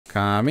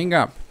Coming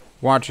up,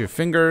 watch your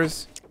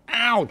fingers.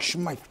 Ouch,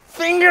 my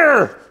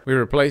finger! We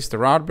replace the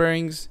rod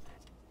bearings.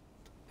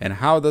 And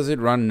how does it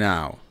run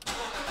now?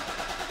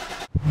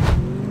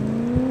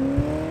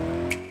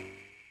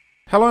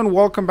 Hello and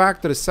welcome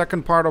back to the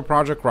second part of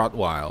Project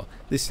Rottweil.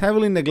 This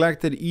heavily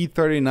neglected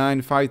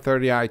E39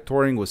 530i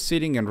Touring was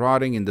sitting and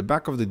rotting in the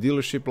back of the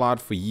dealership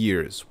lot for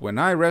years when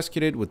I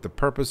rescued it with the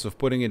purpose of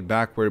putting it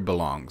back where it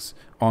belongs,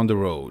 on the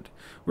road.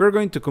 We're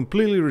going to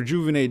completely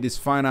rejuvenate this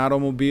fine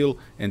automobile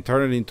and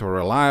turn it into a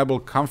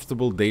reliable,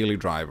 comfortable daily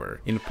driver.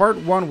 In part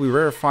 1 we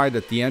verified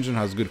that the engine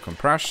has good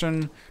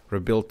compression,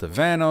 rebuilt the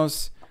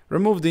vanos,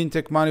 removed the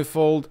intake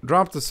manifold,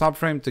 dropped the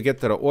subframe to get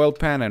to the oil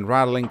pan and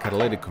rattling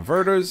catalytic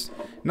converters.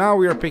 Now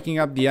we are picking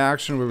up the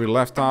action where we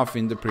left off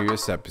in the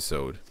previous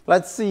episode.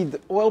 Let's see,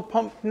 the oil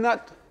pump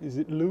nut, is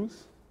it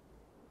loose?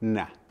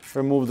 Nah.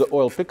 Remove the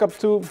oil pickup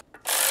tube.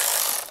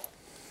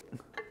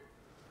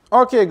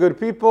 Okay, good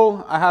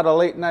people, I had a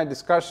late night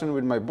discussion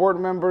with my board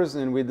members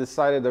and we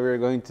decided that we were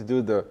going to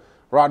do the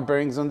rod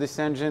bearings on this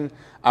engine.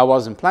 I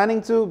wasn't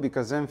planning to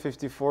because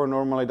M54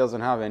 normally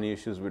doesn't have any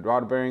issues with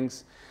rod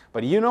bearings.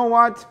 But you know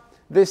what?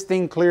 This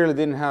thing clearly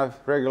didn't have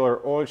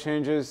regular oil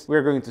changes.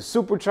 We're going to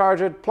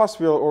supercharge it, plus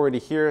we're already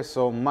here,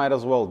 so might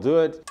as well do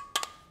it.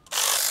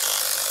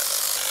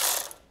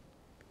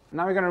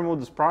 Now we're gonna remove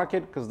the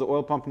sprocket because the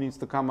oil pump needs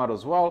to come out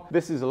as well.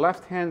 This is a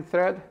left-hand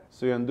thread,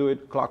 so you undo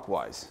it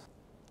clockwise.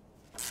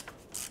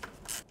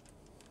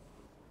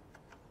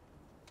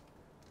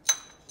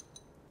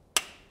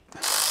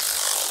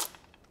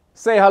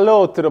 Say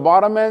hello to the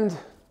bottom end.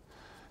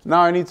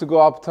 Now I need to go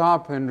up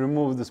top and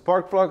remove the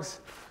spark plugs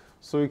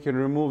so we can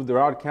remove the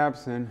rod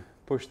caps and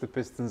push the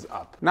pistons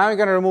up. Now we're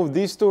gonna remove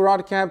these two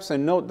rod caps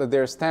and note that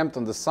they're stamped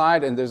on the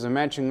side and there's a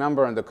matching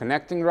number on the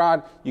connecting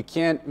rod. You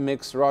can't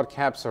mix rod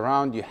caps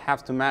around. You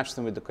have to match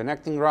them with the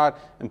connecting rod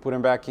and put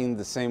them back in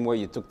the same way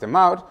you took them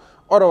out.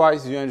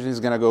 Otherwise, your engine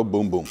is gonna go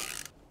boom, boom.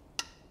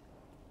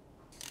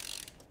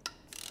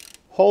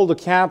 Hold the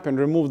cap and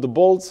remove the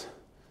bolts.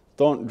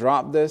 Don't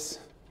drop this.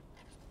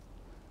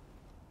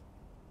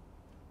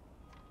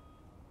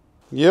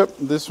 Yep,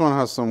 this one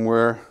has some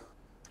wear.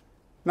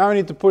 Now we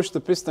need to push the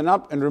piston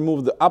up and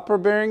remove the upper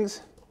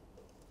bearings.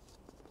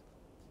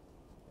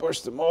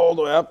 Push them all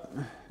the way up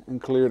and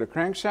clear the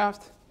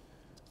crankshaft.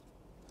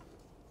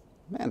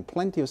 Man,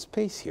 plenty of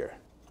space here.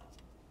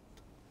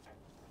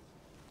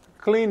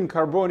 Clean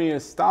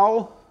carbonious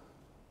towel.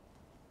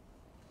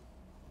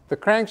 The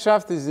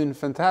crankshaft is in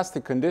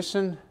fantastic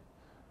condition.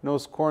 No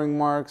scoring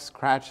marks,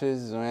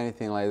 scratches, or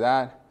anything like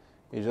that.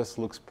 It just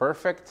looks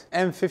perfect.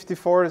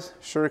 M54s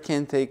sure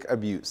can take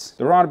abuse.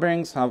 The rod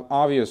bearings have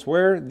obvious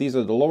wear. These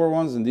are the lower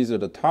ones and these are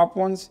the top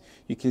ones.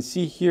 You can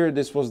see here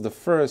this was the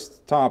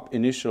first top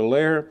initial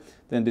layer.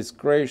 Then this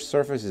grayish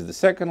surface is the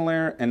second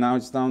layer and now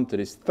it's down to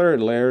this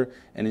third layer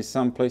and in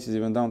some places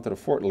even down to the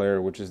fourth layer,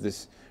 which is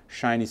this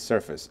shiny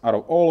surface. Out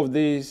of all of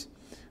these,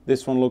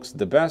 this one looks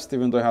the best,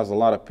 even though it has a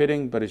lot of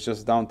pitting, but it's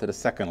just down to the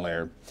second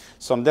layer.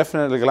 So I'm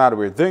definitely glad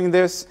we're doing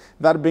this.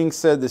 That being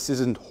said, this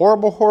isn't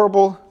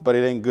horrible, but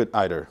it ain't good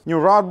either. New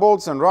rod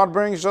bolts and rod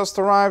bearings just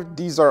arrived.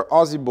 These are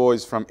Aussie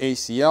boys from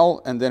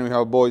ACL, and then we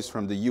have boys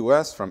from the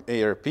US, from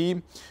ARP.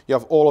 You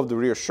have all of the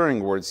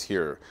reassuring words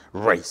here.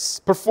 Race,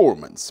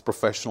 performance,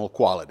 professional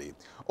quality.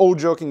 All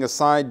joking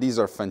aside, these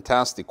are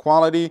fantastic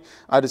quality.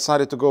 I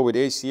decided to go with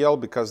ACL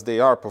because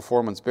they are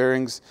performance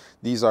bearings.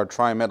 These are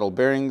tri-metal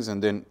bearings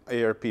and then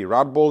ARP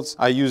rod bolts.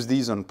 I use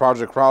these on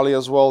Project Raleigh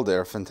as well.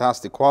 They're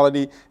fantastic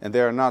quality and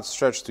they are not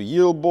stretched to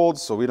yield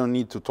bolts, so we don't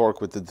need to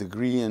torque with the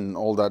degree and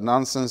all that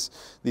nonsense.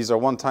 These are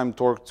one-time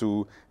torque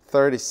to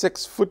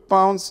 36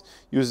 foot-pounds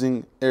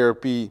using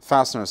ARP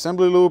fastener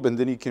assembly lube, and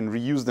then you can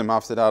reuse them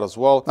after that as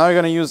well. Now we're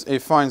going to use a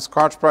fine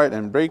Scotch-Brite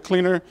and brake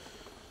cleaner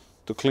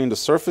to clean the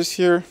surface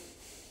here.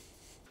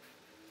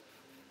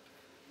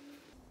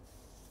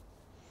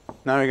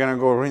 Now we're gonna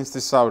go rinse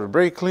this out with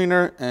brake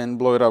cleaner and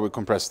blow it out with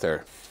compressed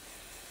air.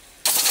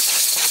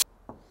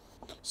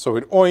 So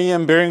with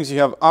OEM bearings you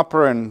have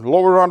upper and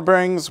lower rod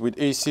bearings. With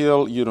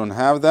ACL you don't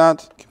have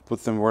that. You can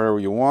put them wherever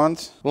you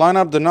want. Line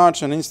up the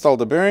notch and install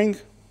the bearing.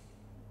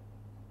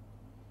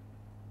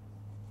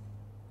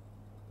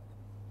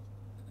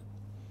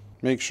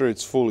 Make sure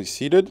it's fully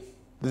seated.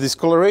 The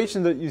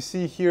discoloration that you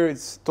see here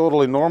is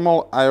totally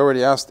normal. I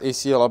already asked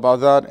ACL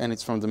about that and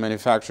it's from the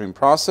manufacturing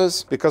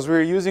process. Because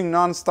we're using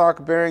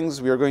non-stock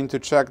bearings, we are going to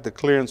check the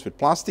clearance with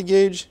plastic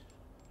gauge.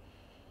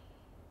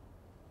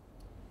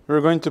 We're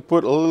going to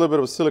put a little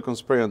bit of silicone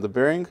spray on the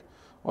bearing.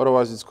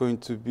 Otherwise it's going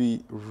to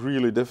be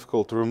really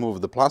difficult to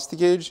remove the plastic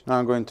gauge. Now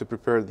I'm going to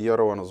prepare the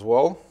other one as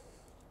well.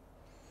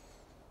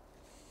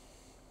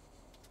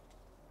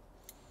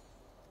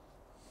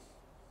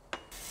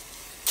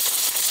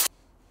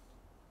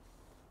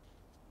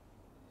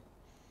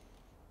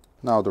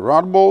 Now the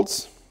rod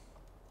bolts.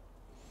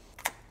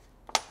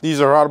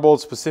 These are rod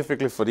bolts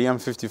specifically for the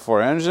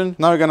M54 engine.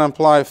 Now we're going to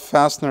apply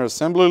fastener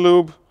assembly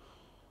lube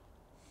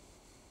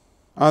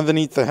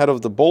underneath the head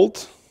of the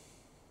bolt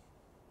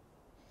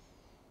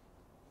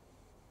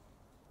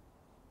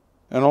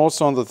and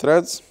also on the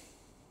threads.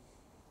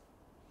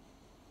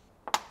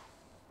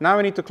 Now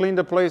we need to clean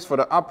the place for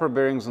the upper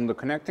bearings on the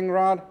connecting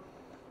rod.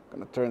 I'm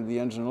gonna turn the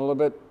engine a little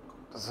bit,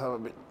 just have a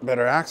bit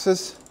better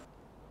access.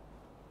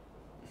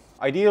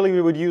 Ideally,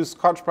 we would use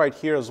Scotch-Brite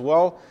here as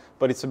well,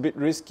 but it's a bit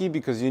risky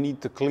because you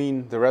need to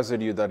clean the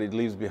residue that it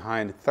leaves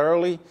behind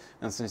thoroughly.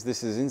 And since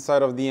this is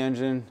inside of the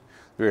engine,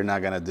 we're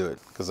not gonna do it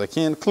because I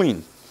can't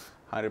clean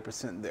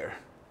 100% there.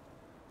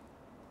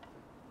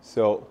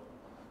 So,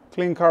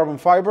 clean carbon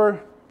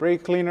fiber,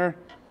 brake cleaner,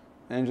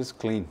 and just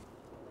clean.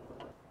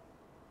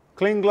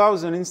 Clean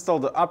gloves and install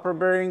the upper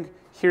bearing.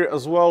 Here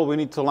as well, we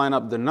need to line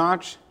up the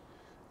notch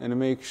and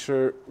make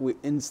sure we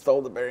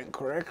install the bearing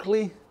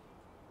correctly.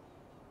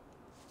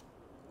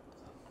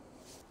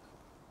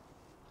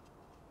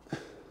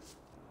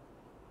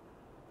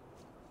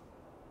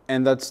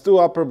 And that's 2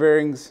 upper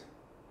bearings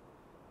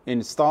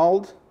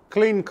installed.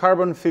 Clean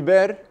carbon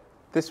fiber.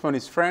 This one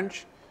is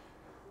French.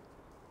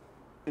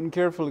 And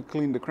carefully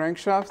clean the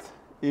crankshaft.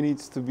 It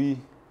needs to be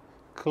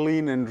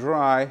clean and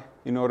dry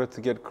in order to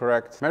get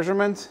correct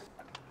measurement.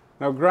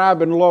 Now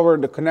grab and lower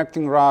the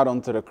connecting rod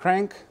onto the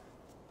crank.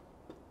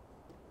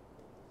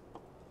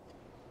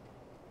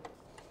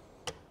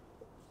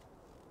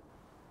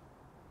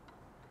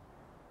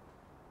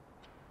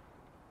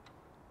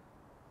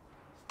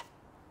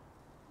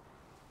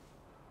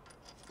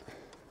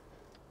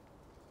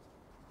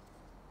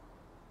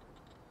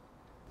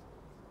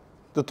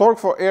 The torque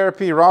for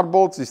ARP rod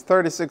bolts is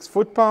 36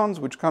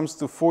 foot-pounds, which comes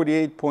to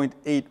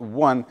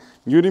 48.81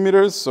 Newton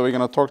meters, so we're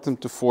going to torque them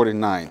to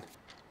 49.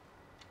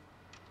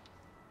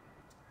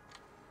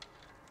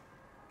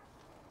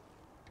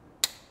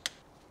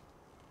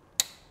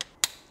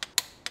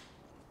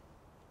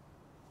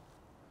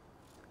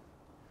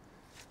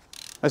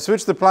 I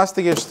switched the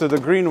plastic edge to the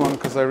green one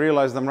because I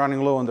realized I'm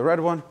running low on the red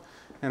one,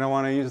 and I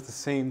want to use the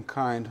same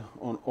kind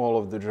on all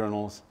of the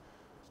journals.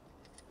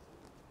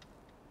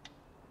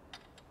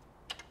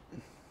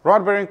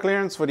 Rod bearing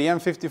clearance for the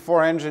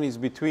M54 engine is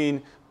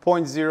between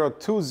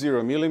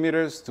 0.020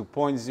 millimeters to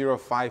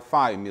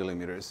 0.055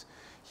 millimeters.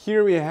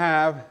 Here we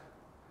have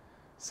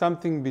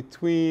something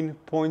between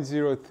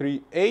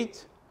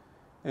 0.038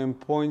 and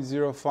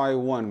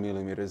 0.051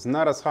 millimeters.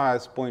 Not as high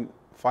as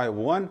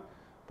 0.51,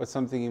 but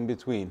something in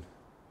between.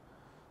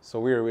 So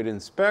we are within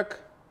spec.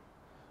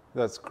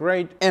 That's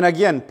great. And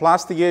again,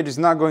 plastic edge is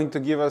not going to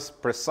give us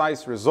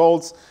precise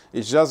results.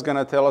 It's just going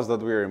to tell us that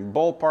we're in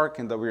ballpark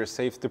and that we are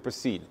safe to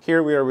proceed.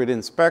 Here we are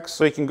within specs,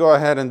 so we can go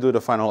ahead and do the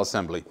final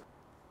assembly.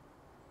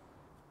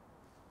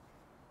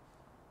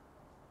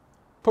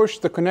 Push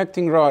the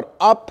connecting rod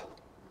up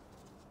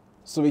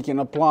so we can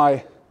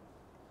apply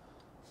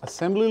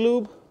assembly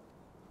lube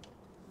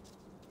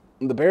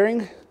on the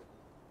bearing.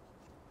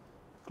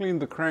 Clean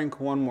the crank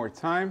one more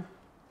time.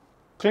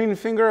 Clean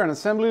finger and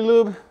assembly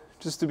lube.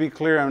 Just to be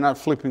clear, I'm not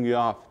flipping you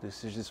off.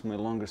 This is just my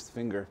longest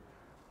finger.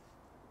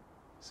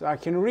 So I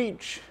can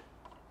reach.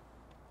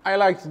 I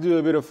like to do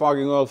a bit of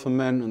fogging oil for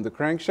men on the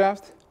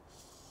crankshaft.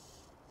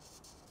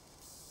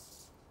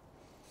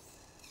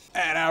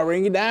 And I'll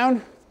wring it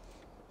down.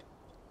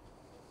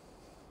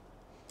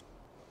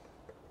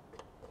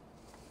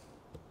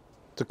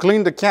 To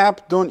clean the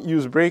cap, don't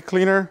use brake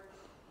cleaner,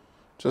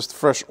 just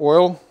fresh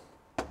oil.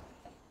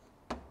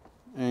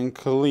 And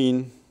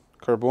clean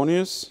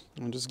Carbonius,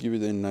 and just give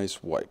it a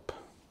nice wipe.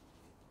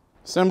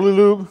 Assembly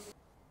lube.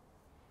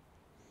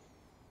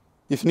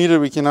 If needed,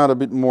 we can add a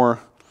bit more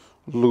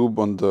lube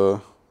on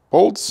the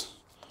bolts.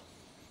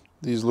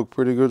 These look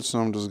pretty good, so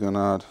I'm just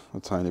gonna add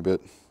a tiny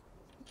bit.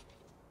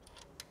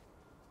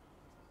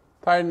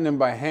 Tighten them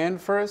by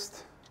hand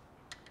first,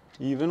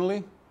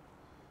 evenly.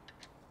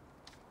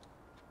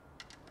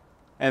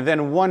 And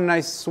then one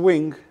nice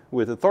swing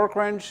with a torque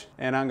wrench,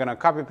 and I'm gonna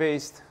copy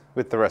paste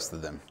with the rest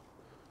of them.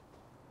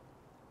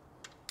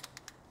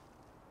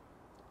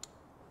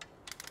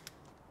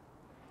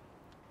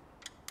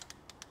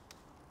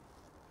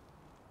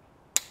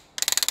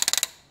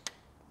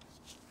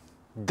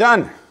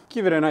 Done.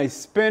 Give it a nice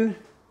spin.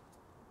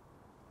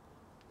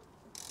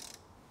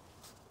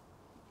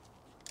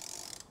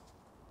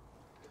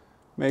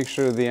 Make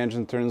sure the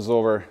engine turns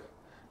over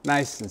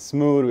nice and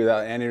smooth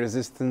without any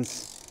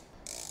resistance.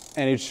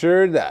 And it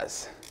sure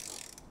does.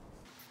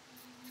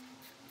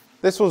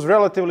 This was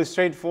relatively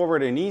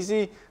straightforward and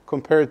easy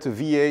compared to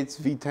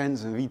V8s,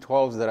 V10s, and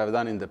V12s that I've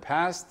done in the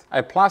past.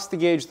 I plastic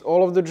gauged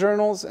all of the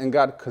journals and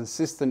got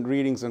consistent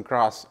readings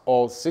across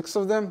all 6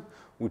 of them,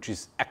 which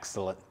is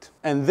excellent.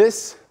 And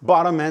this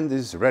bottom end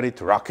is ready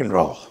to rock and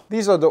roll.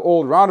 These are the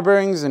old rod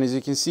bearings, and as you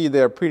can see,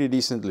 they are pretty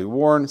decently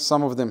worn.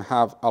 Some of them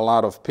have a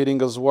lot of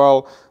pitting as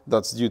well.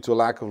 That's due to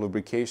lack of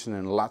lubrication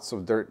and lots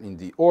of dirt in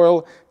the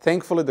oil.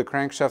 Thankfully, the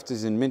crankshaft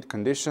is in mint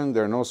condition.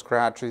 There are no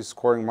scratches,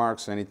 scoring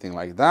marks, or anything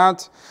like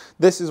that.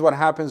 This is what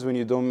happens when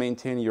you don't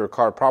maintain your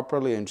car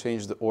properly and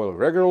change the oil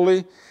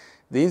regularly.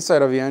 The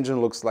inside of the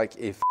engine looks like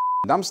a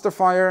dumpster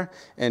fire,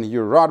 and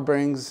your rod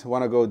bearings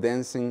want to go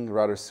dancing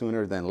rather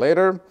sooner than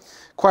later.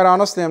 Quite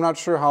honestly, I'm not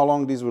sure how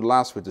long these would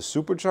last with the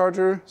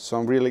supercharger, so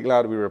I'm really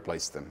glad we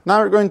replaced them.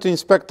 Now we're going to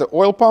inspect the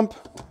oil pump.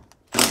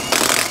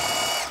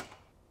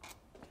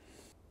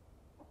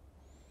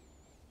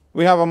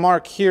 We have a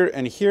mark here,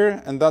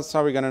 and that's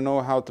how we're gonna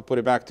know how to put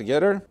it back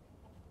together.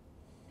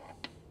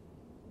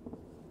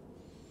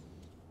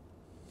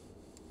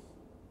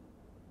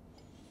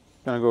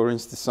 Gonna go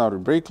rinse this out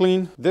with brake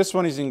clean. This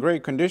one is in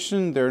great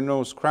condition. There are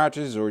no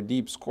scratches or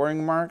deep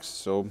scoring marks,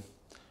 so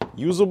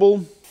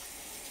usable.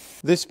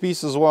 This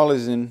piece as well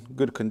is in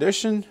good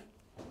condition.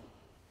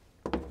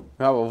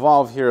 We have a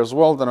valve here as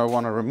well that I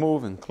want to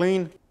remove and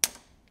clean.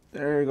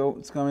 There you go,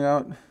 it's coming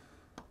out.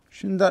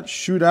 Shouldn't that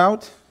shoot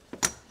out?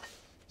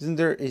 Isn't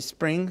there a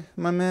spring,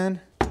 my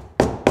man?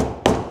 All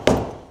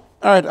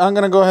right, I'm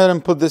gonna go ahead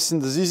and put this in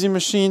the ZZ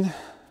machine,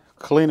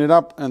 clean it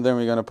up, and then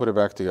we're gonna put it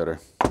back together.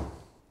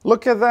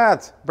 Look at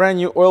that, brand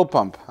new oil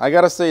pump. I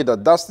gotta say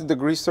that Dusty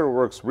degreaser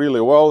works really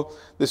well.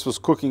 This was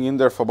cooking in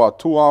there for about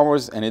 2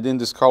 hours and it didn't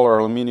discolor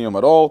aluminum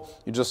at all.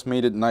 It just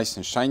made it nice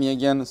and shiny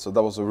again, so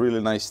that was a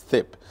really nice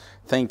tip.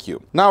 Thank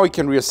you. Now we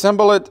can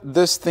reassemble it.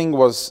 This thing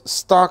was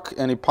stuck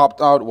and it popped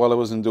out while it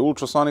was in the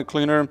ultrasonic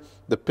cleaner.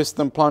 The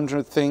piston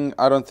plunger thing,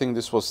 I don't think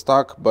this was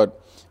stuck,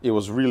 but it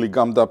was really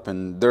gummed up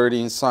and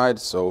dirty inside,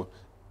 so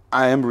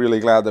I am really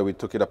glad that we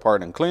took it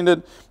apart and cleaned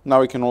it.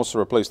 Now we can also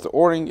replace the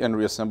O-ring and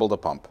reassemble the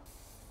pump.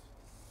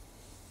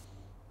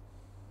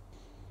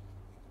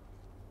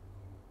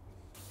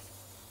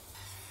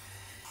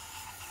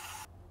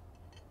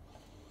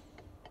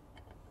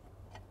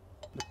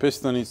 The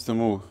piston needs to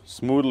move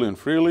smoothly and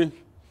freely,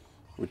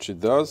 which it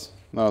does.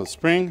 Now the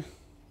spring.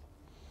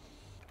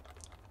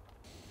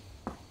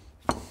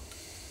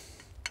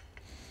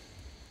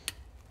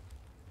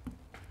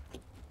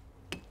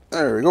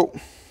 There we go.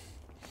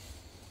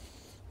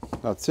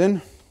 That's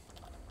in.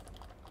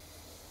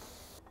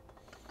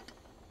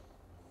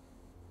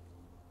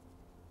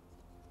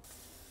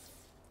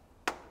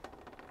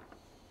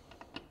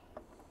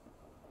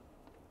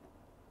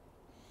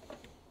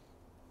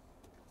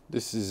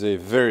 This is a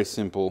very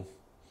simple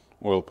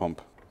oil pump.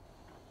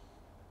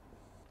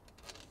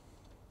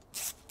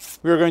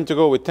 We are going to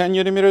go with 10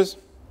 Newton meters.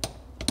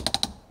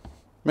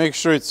 Make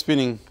sure it's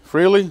spinning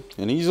freely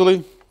and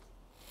easily.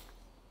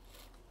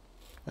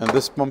 And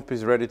this pump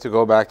is ready to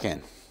go back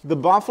in. The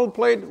baffle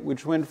plate,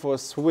 which went for a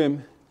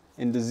swim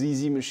in the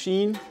ZZ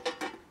machine.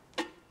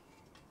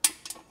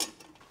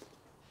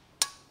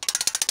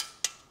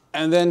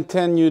 And then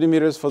 10 Newton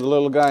meters for the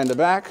little guy in the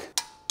back.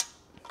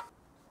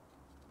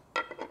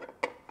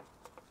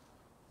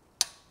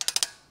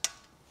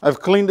 I've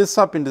cleaned this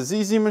up in the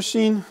ZZ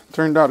machine,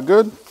 turned out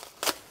good.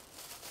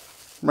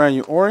 Brand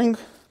new O-ring.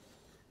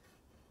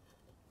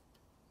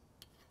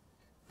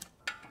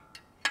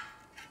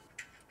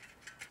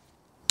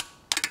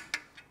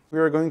 We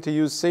are going to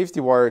use safety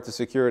wire to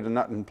secure the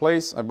nut in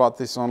place. I bought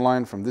this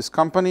online from this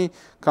company.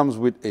 Comes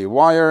with a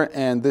wire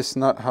and this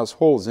nut has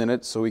holes in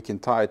it so we can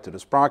tie it to the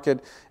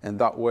sprocket and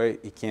that way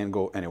it can't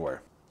go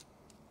anywhere.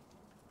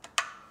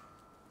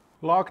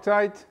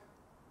 Loctite.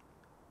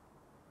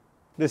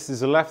 This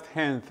is a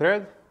left-hand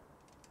thread.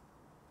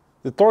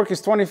 The torque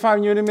is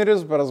 25 Newton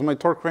meters, but as my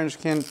torque wrench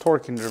can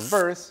torque in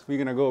reverse, we're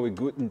gonna go with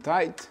good and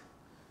tight.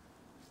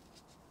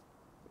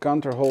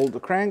 Counter hold the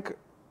crank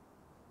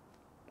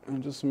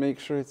and just make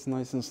sure it's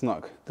nice and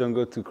snug. Don't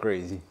go too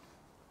crazy.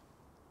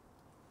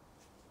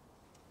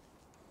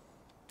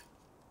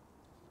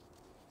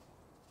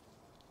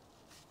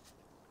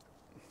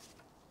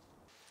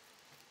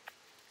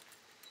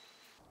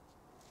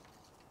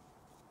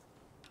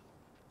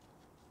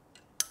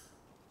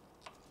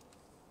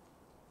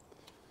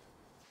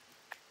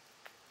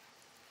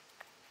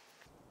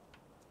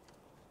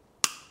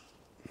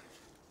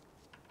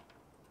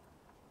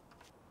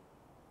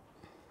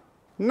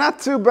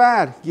 Not too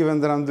bad, given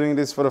that I'm doing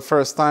this for the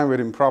first time with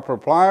improper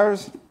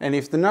pliers. And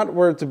if the nut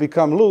were to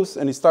become loose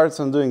and it starts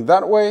undoing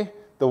that way,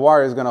 the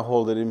wire is gonna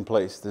hold it in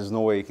place. There's no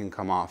way it can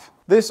come off.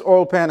 This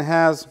oil pan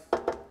has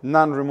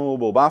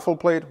non-removable baffle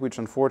plate, which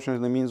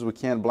unfortunately means we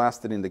can't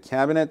blast it in the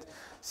cabinet.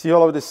 See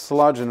all of this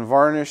sludge and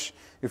varnish?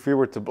 If we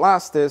were to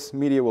blast this,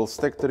 media will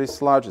stick to this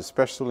sludge,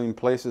 especially in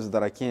places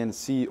that I can't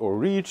see or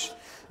reach.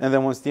 And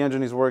then once the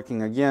engine is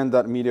working again,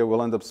 that media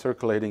will end up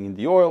circulating in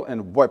the oil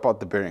and wipe out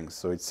the bearings.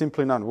 So it's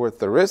simply not worth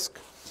the risk.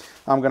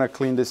 I'm gonna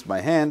clean this by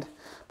hand.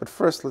 But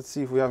first, let's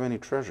see if we have any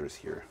treasures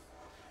here.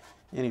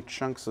 Any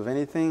chunks of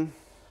anything?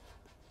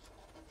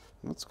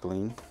 That's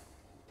clean.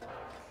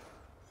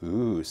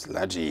 Ooh,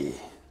 sludgy.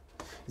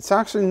 It's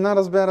actually not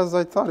as bad as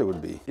I thought it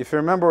would be. If you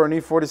remember on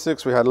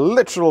E46, we had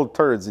literal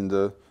turds in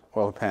the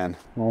oil pan.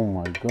 Oh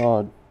my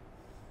God.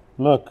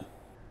 Look.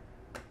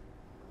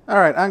 All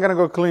right, I'm gonna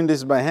go clean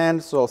this by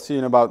hand, so I'll see you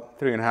in about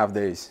 3.5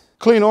 days.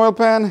 Clean oil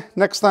pan.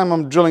 Next time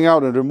I'm drilling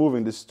out and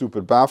removing this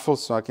stupid baffle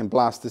so I can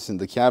blast this in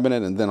the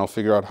cabinet and then I'll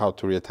figure out how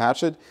to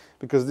reattach it,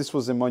 because this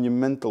was a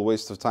monumental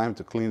waste of time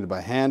to clean it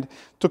by hand.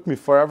 Took me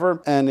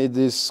forever and it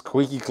is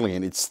squeaky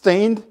clean. It's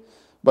stained,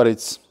 but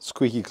it's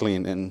squeaky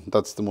clean and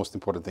that's the most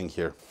important thing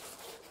here.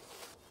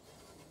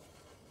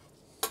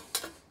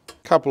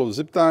 Couple of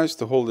zip ties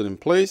to hold it in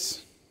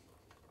place.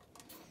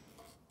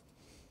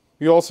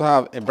 We also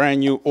have a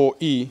brand new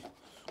OE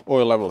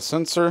oil level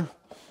sensor,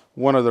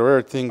 one of the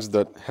rare things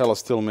that Hella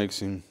still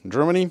makes in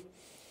Germany.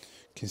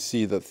 You can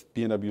see that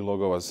BMW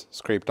logo was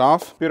scraped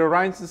off. Bit of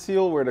rinse and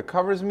seal where the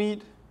covers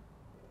meet.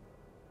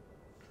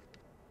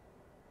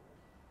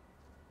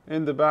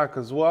 In the back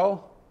as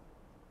well.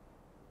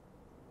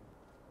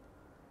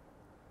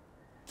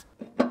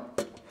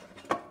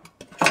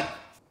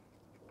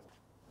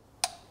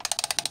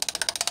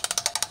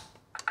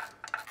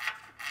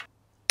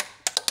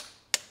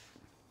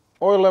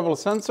 Oil level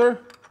sensor.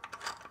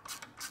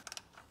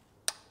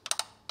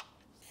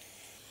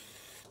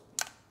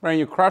 Brand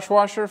new crush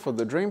washer for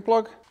the drain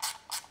plug.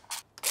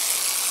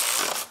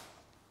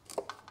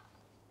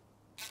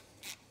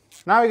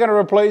 Now we're going to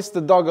replace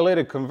the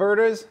catalytic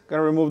converters. Going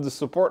to remove the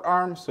support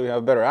arm so you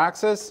have better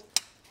access.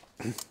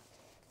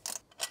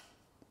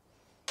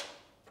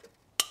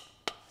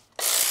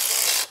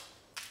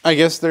 I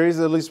guess there is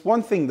at least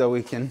one thing that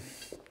we can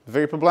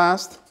vapor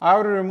blast. I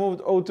already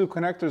removed O2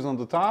 connectors on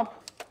the top.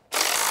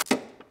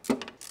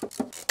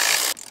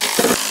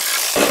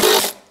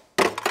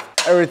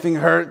 Everything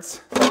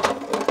hurts.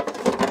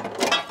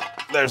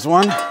 There's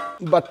one.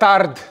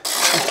 Batard.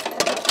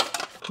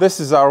 This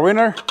is our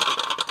winner.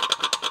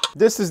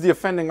 This is the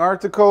offending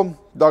article,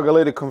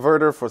 catalytic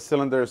converter for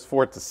cylinders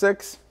 4 to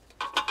 6.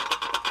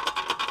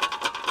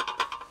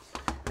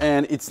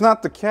 And it's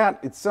not the cat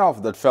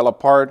itself that fell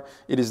apart,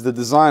 it is the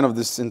design of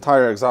this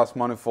entire exhaust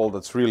manifold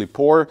that's really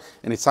poor,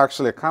 and it's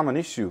actually a common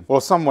issue.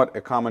 Well, somewhat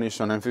a common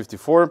issue on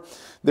M54.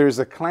 There's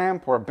a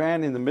clamp or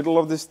band in the middle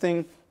of this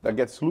thing that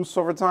gets loose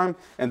over time,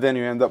 and then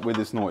you end up with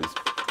this noise.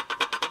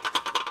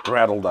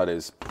 Rattle, that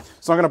is.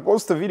 So I'm gonna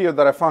post a video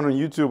that I found on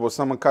YouTube of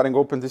someone cutting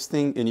open this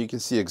thing, and you can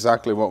see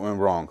exactly what went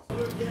wrong.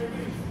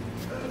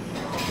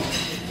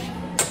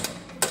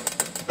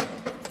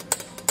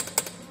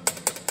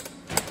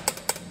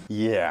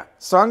 Yeah.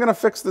 So I'm gonna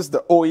fix this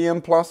the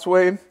OEM plus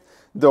way,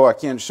 though I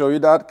can't show you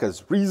that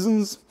because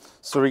reasons.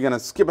 So we're gonna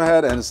skip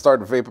ahead and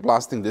start vapor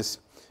blasting this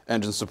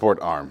engine support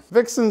arm.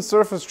 Vixen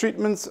Surface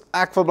Treatments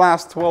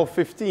Aquablast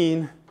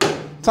 1215.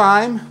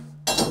 Time.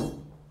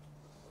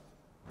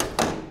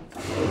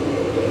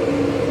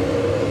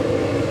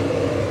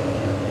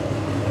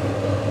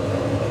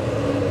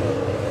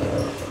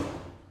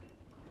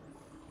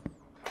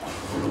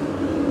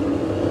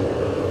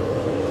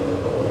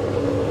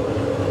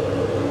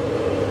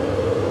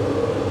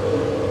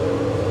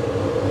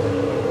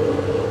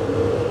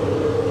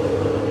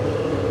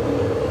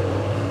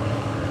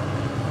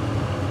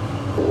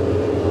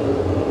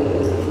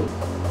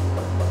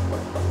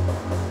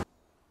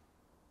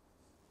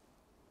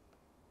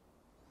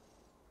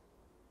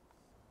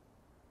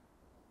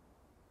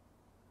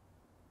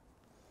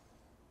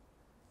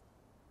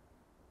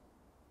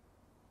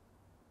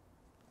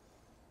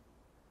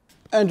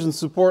 Engine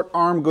support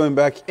arm going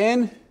back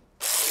in.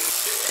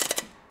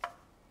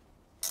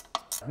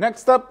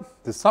 Next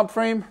up, the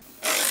subframe.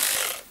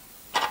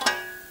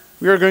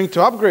 We are going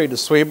to upgrade the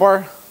sway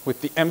bar with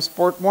the M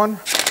Sport one.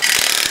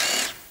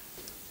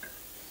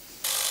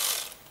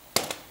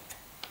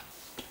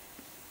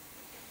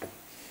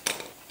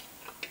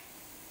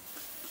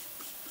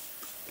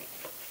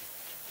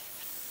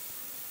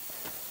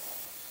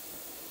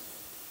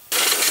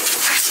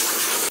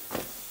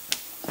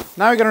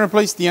 Now we're going to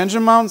replace the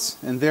engine mounts,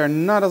 and they're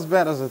not as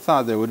bad as I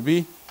thought they would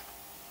be.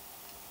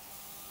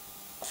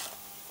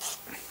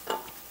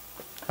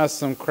 Has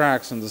some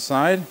cracks on the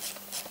side.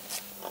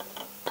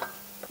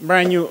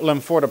 Brand new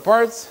Lemforda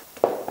parts.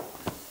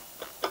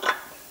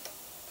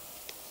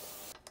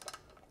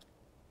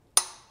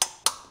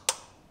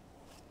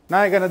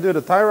 Now you're going to do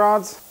the tie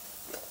rods.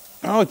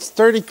 Oh, it's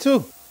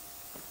 32.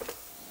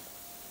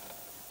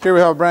 Here we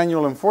have brand new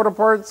Lemforda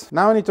parts.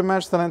 Now I need to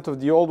match the length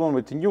of the old one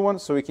with the new one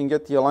so we can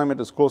get the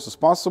alignment as close as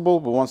possible,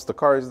 but once the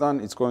car is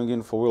done, it's going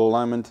in for wheel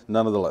alignment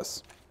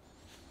nonetheless.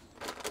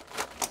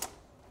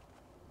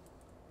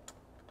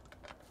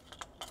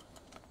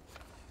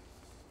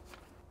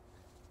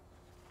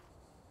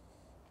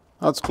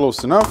 That's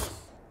close enough.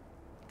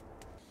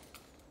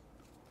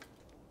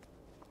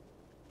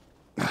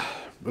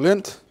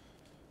 Brilliant.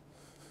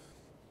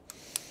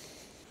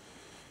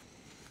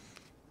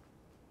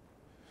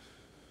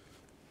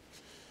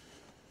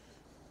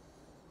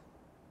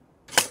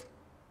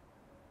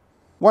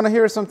 Want to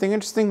hear something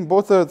interesting?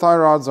 Both of the tie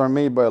rods are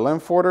made by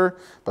Lemforda,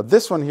 but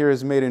this one here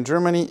is made in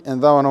Germany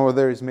and that one over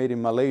there is made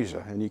in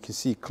Malaysia. And you can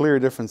see clear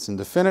difference in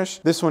the finish.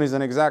 This one is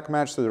an exact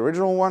match to the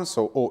original one,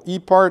 so OE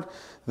part.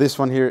 This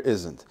one here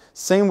isn't.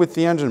 Same with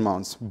the engine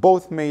mounts,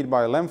 both made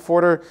by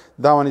Lemforda.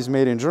 That one is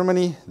made in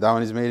Germany, that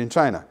one is made in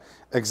China.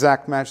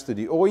 Exact match to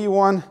the OE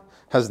one,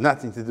 has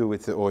nothing to do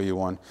with the OE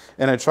one.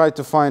 And I tried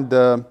to find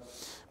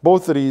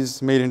both of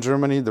these made in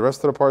Germany, the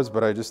rest of the parts,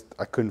 but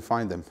I couldn't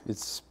find them.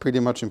 It's pretty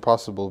much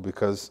impossible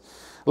because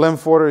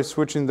Lemforda is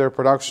switching their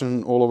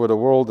production all over the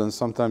world, and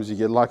sometimes you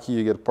get lucky,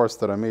 you get parts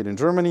that are made in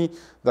Germany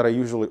that are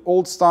usually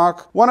old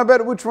stock. Want to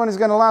bet which one is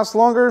going to last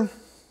longer?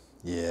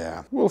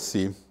 Yeah, we'll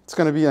see. It's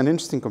going to be an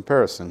interesting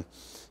comparison,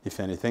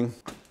 if anything.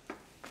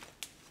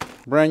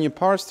 Brand new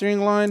power steering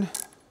line.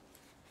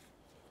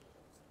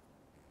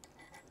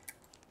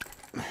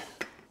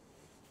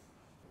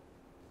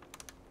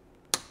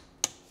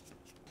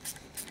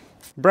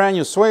 Brand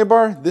new sway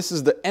bar. This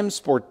is the M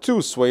Sport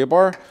 2 sway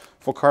bar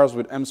for cars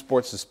with M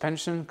Sport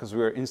suspension, because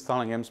we are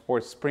installing M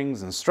Sport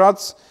springs and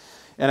struts.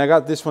 And I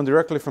got this one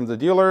directly from the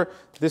dealer.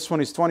 This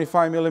one is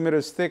 25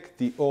 millimeters thick.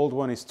 The old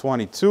one is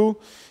 22.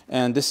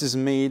 And this is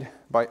made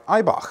by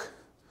Eibach.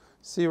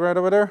 See right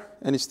over there?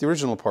 And it's the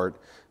original part,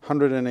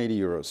 180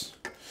 euros.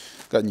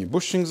 Got new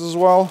bushings as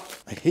well.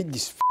 I hate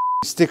these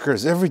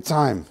stickers every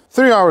time.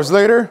 3 hours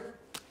later,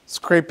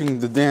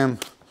 scraping the damn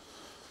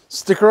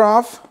sticker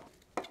off.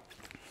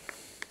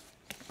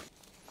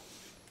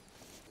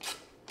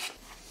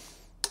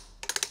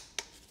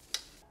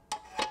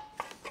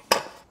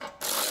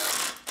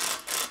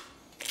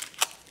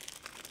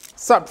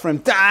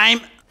 Subframe time!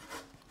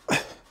 There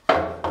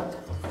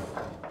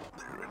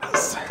it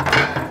is.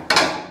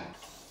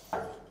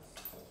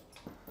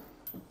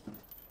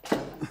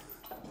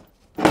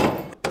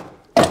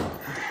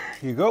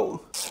 Here you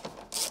go.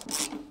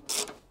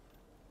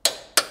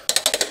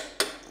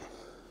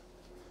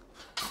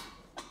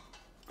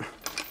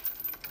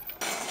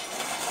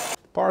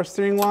 Power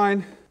steering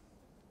line.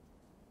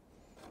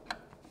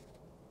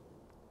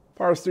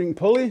 Power steering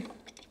pulley.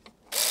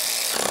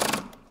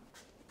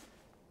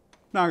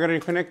 Now I'm going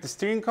to reconnect the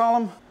steering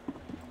column.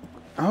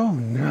 Oh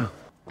no.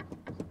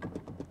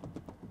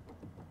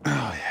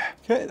 Oh yeah.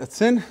 Okay,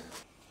 that's in.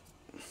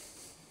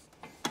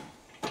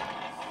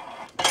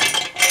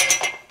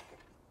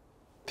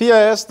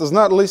 PIS does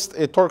not list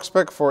a torque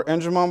spec for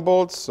engine mount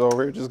bolts, so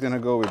we're just going to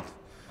go with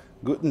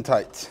good and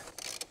tight.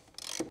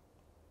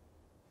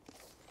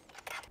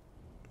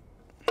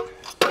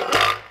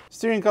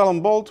 Steering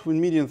column bolt with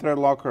medium thread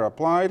locker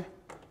applied.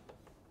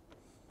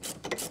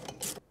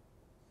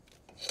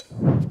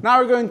 Now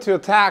we're going to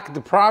attack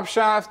the prop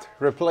shaft,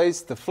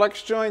 replace the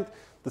flex joint,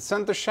 the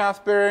center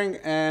shaft bearing,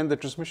 and the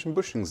transmission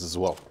bushings as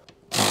well.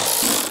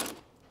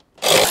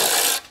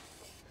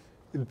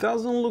 It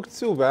doesn't look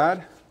too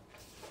bad.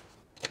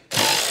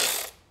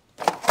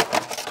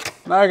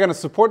 Now I'm going to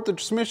support the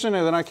transmission,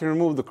 and then I can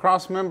remove the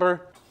cross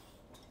member.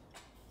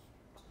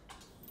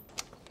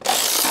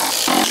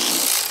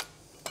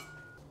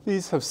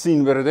 These have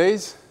seen better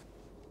days.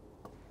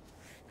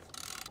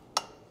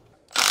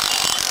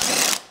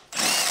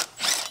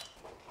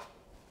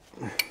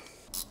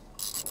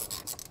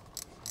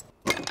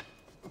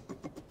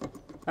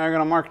 I'm going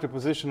to mark the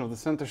position of the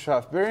center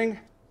shaft bearing.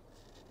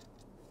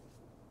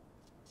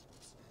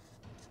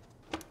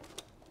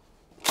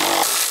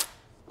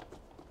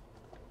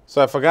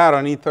 So I forgot,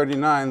 on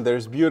E39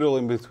 there's butyl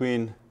in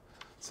between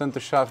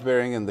center shaft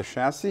bearing and the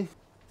chassis.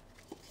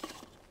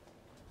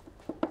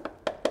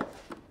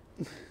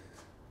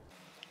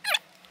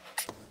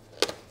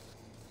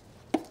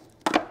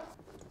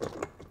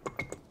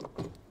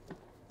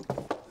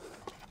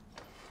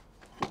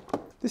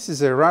 This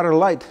is a rather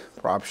light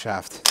prop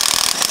shaft.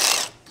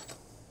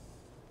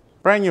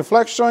 Brand new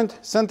flex joint,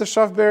 center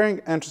shaft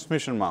bearing, and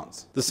transmission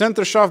mounts. The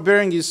center shaft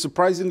bearing is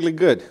surprisingly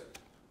good.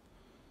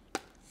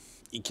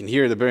 You can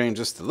hear the bearing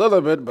just a little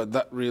bit, but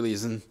that really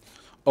isn't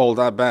all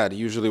that bad.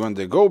 Usually when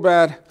they go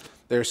bad,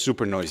 they're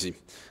super noisy.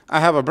 I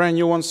have a brand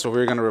new one, so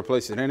we're gonna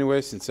replace it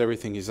anyway since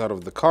everything is out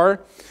of the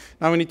car.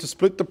 Now we need to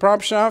split the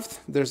prop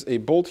shaft. There's a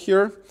bolt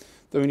here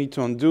that we need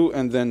to undo,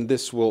 and then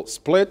this will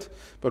split,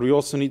 but we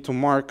also need to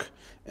mark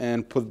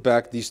and put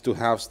back these two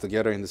halves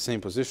together in the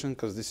same position,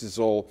 because this is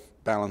all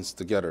balanced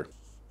together.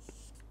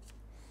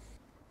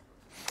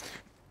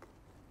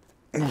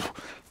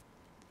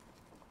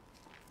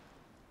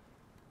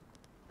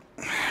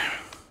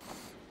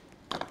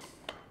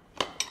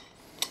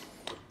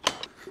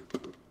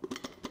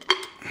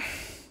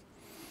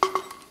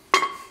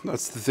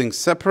 That's the thing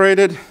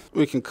separated.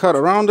 We can cut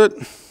around it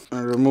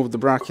and remove the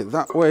bracket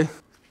that way.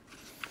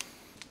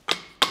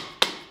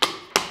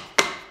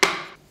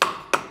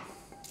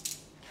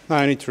 Now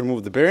I need to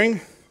remove the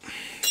bearing.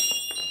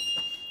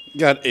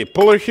 Got a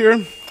puller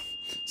here.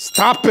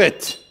 Stop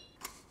it!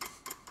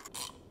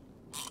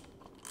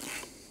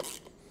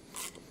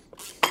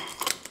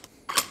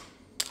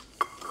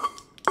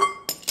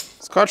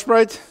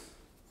 Scotch-Brite.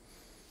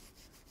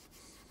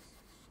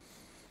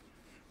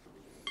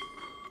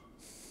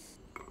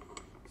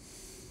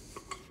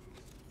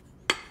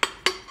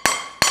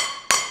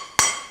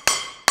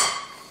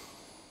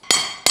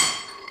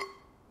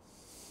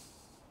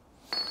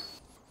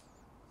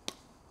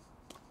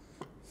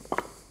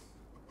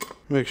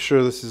 Make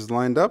sure this is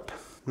lined up.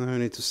 Now we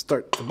need to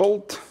start the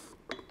bolt.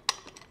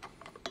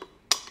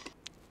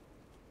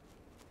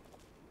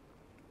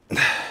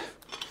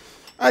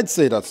 I'd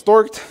say that's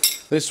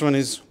torqued. This one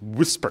is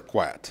whisper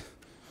quiet.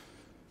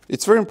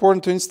 It's very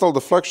important to install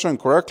the flex joint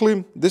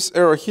correctly. This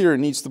arrow here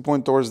needs to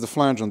point towards the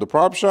flange on the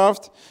prop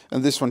shaft,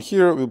 and this one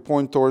here will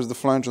point towards the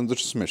flange on the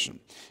transmission.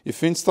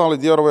 If you install it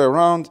the other way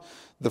around,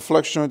 the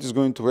flex joint is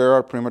going to wear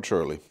out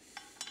prematurely.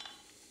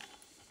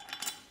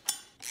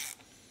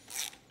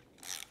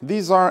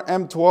 These are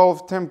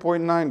M12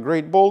 10.9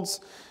 grade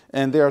bolts,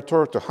 and they are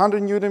torqued to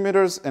 100 Newton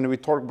meters, and we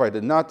torque by the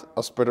nut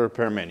as per the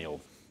repair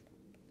manual.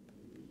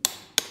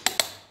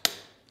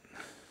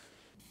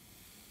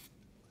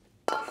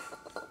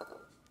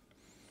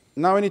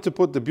 Now we need to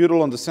put the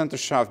butyl on the center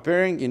shaft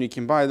bearing, and you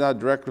can buy that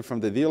directly from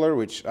the dealer,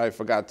 which I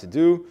forgot to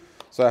do.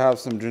 So I have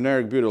some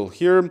generic butyl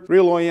here.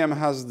 Real OEM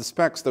has the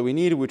specs that we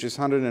need, which is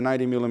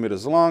 190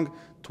 millimeters long,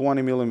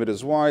 20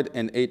 millimeters wide,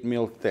 and 8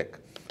 mil thick.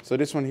 So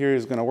this one here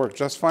is going to work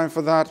just fine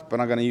for that, but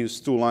I'm going to use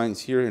 2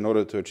 lines here in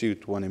order to achieve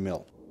 20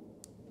 mil.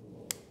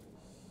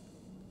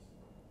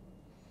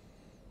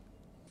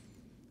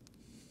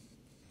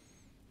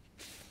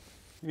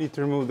 You need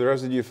to remove the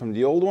residue from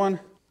the old one.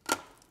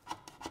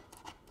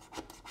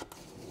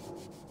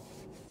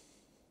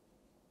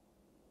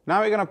 Now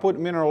we're going to put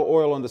mineral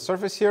oil on the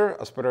surface here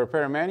as per the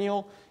repair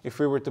manual. If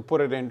we were to put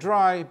it in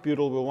dry,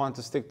 butyl will want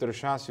to stick to the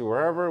chassis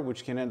wherever,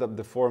 which can end up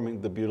deforming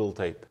the butyl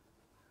tape.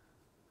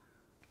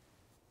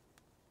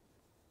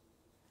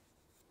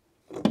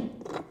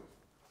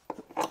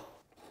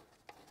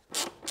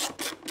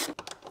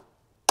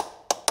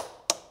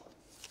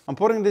 I'm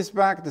putting this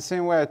back the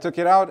same way I took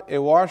it out.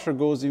 A washer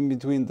goes in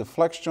between the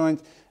flex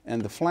joint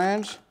and the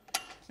flange.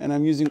 And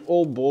I'm using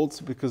old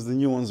bolts because the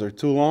new ones are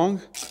too long.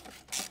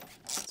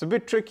 It's a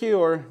bit tricky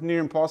or near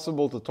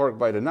impossible to torque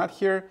by the nut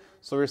here.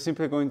 So we're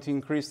simply going to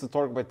increase the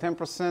torque by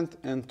 10%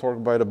 and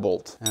torque by the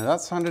bolt. And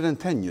that's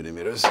 110 Newton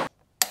meters.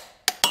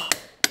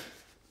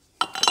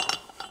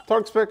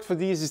 Torque spec for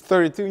these is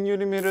 32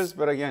 Newton meters,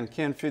 but again,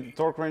 can't fit the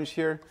torque wrench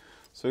here.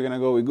 So we're gonna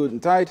go with good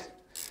and tight.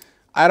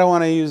 I don't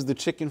want to use the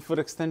chicken foot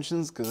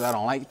extensions because I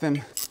don't like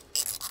them.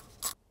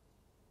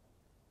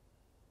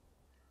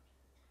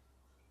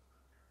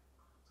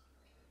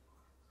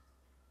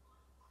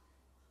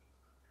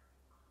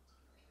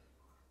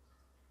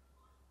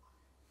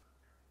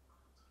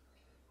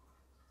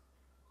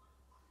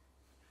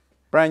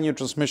 Brand new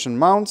transmission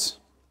mounts.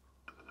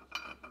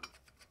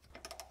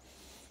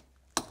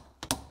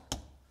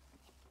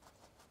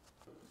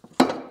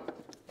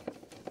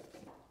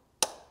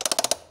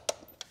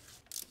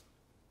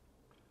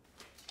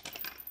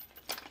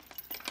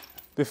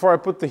 Before I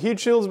put the heat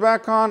shields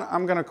back on,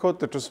 I'm going to coat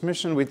the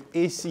transmission with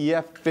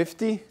ACF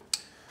 50,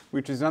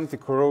 which is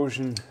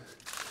anti-corrosion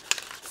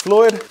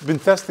fluid. Been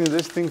testing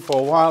this thing for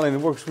a while and it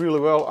works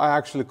really well. I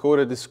actually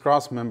coated this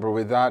cross member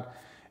with that,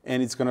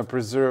 and it's going to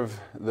preserve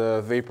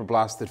the vapor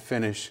blasted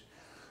finish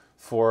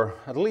for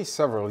at least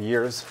several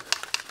years.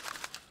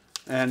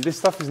 And this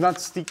stuff is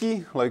not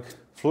sticky like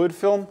fluid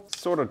film,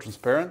 it's sort of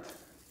transparent.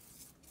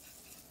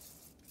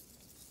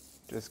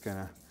 Just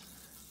gonna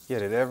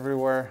get it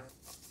everywhere.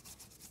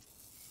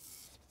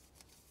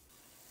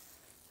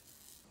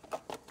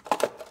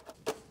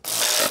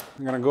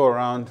 I'm gonna go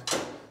around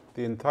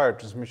the entire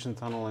transmission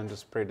tunnel and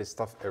just spray this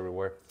stuff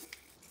everywhere.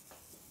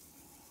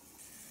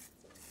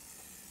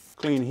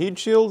 Clean heat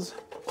shields.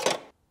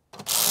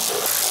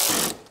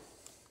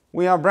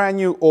 We have brand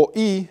new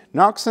OE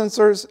NOx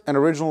sensors and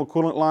original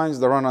coolant lines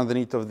that run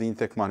underneath of the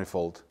intake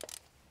manifold.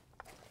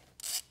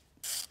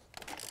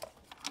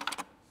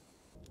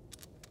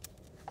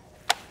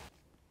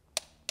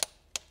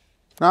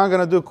 Now I'm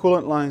gonna do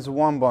coolant lines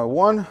one by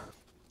one.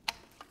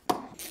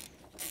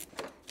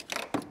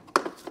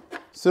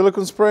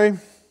 Silicone spray.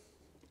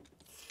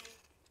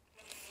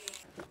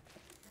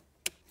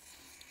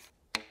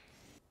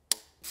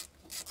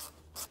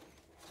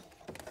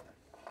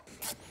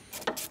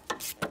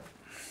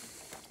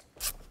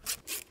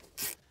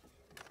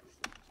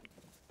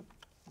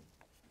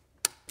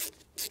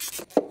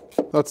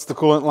 That's the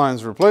coolant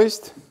lines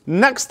replaced.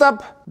 Next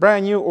up,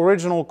 brand new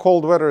original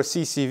cold weather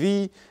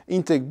CCV,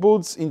 intake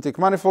boots, intake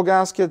manifold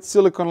gasket,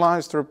 silicone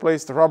lines to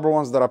replace the rubber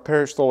ones that are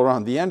perished all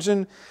around the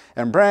engine,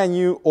 and brand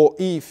new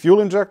OE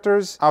fuel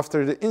injectors.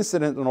 After the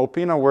incident on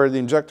Alpina where the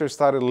injectors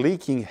started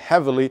leaking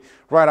heavily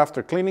right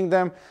after cleaning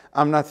them,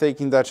 I'm not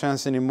taking that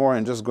chance anymore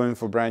and just going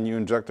for brand new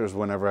injectors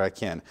whenever I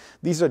can.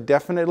 These are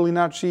definitely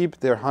not cheap.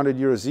 They're 100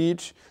 euros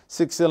each,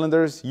 6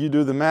 cylinders, you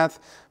do the math.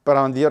 But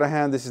on the other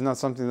hand, this is not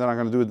something that I'm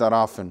going to do that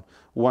often.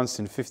 Once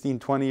in 15,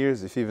 20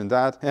 years, if even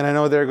that. And I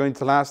know they're going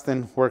to last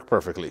and work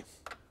perfectly.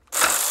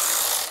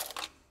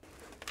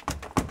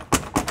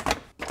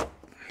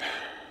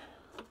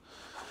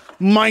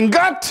 Mein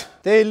Gott!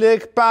 They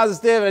look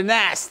positive and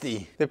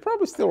nasty. They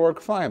probably still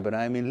work fine, but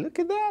I mean, look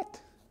at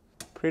that.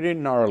 Pretty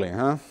gnarly,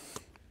 huh?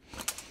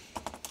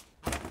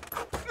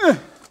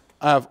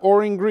 I have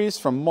O-ring grease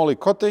from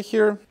Molykote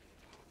here.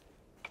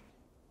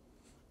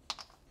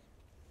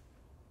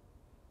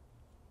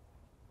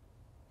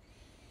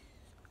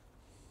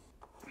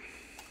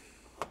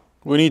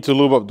 We need to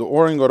lube up the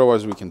O-ring,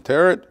 otherwise we can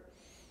tear it.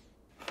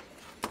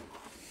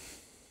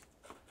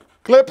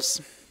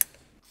 Clips.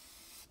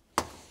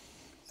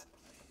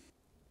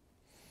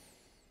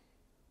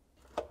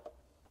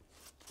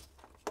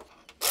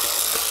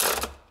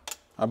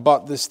 I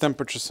bought this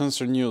temperature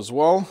sensor new as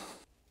well.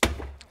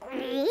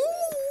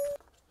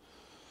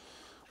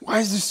 Why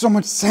is there so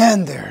much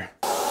sand there?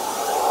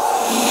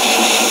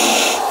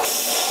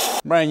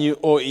 Brand new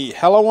OE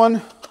Hella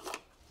one.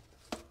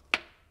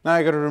 Now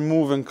I gotta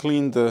remove and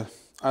clean the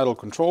idle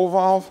control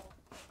valve.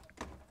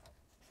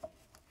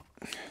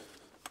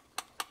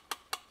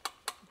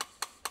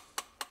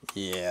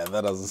 Yeah,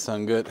 that doesn't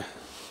sound good.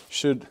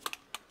 Should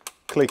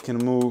click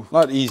and move a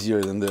lot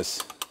easier than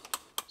this.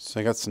 So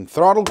I got some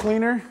throttle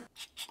cleaner.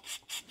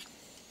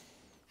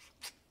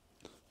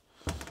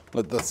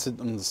 Let that sit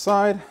on the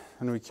side,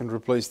 and we can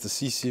replace the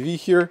CCV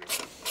here.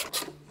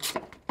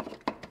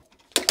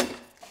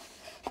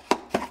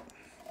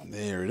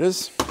 There it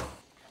is.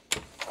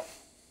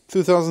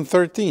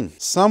 2013.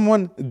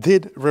 Someone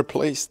did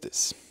replace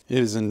this. It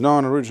is a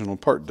non-original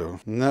part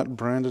though, not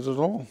branded at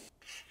all.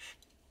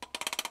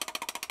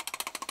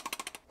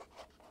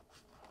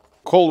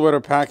 Cold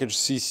weather package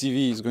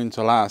CCV is going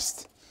to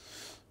last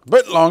a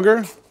bit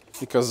longer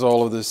because of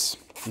all of this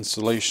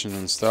insulation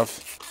and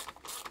stuff.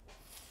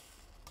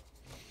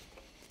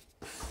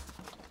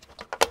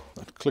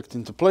 That clicked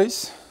into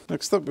place.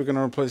 Next up, we're going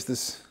to replace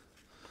this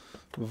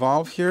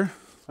valve here.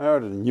 I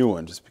ordered a new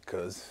one just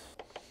because.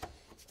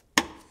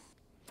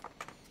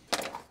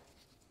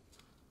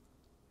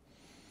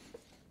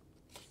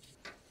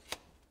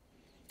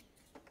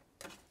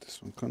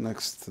 This one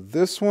connects to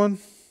this one.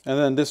 And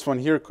then this one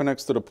here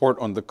connects to the port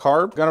on the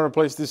carb. Gotta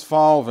replace this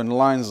valve and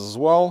lines as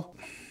well.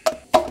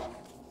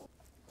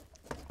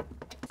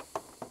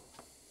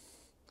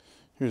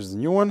 Here's the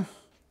new one.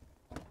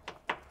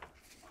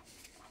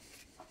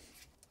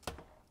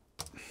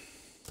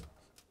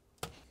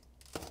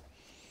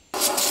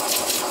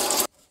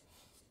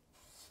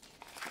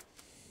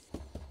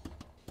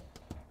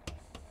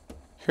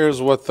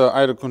 Here's what the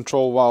idle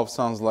control valve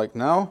sounds like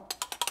now.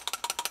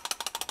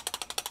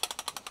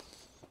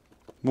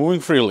 Moving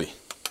freely.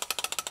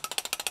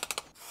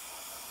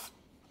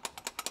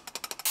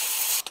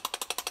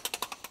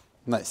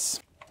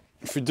 Nice.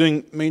 If you're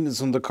doing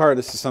maintenance on the car,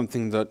 this is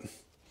something that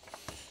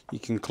you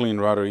can clean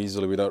rather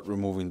easily without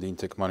removing the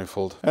intake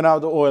manifold. And now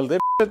the oil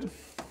dipshit.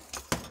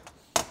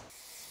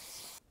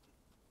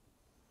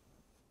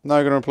 Now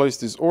I'm gonna replace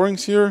these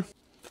O-rings here.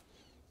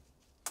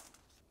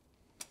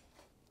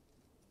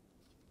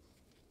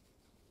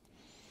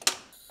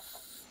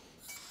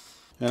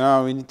 And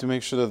now we need to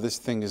make sure that this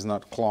thing is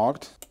not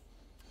clogged.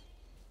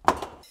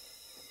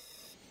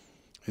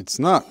 It's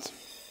not.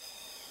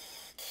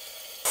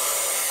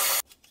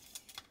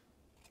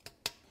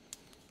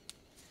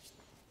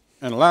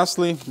 And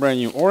lastly, brand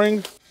new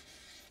O-ring.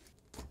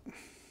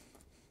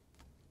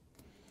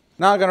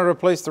 Now I'm gonna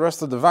replace the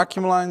rest of the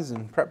vacuum lines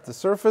and prep the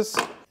surface.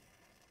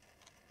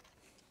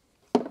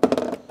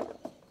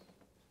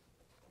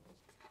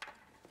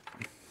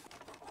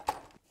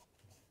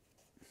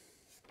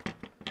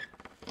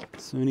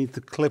 So we need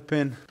to clip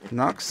in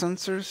NOx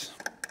sensors,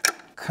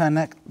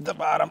 connect the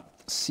bottom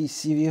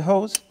CCV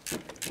hose,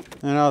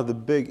 and now the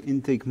big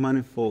intake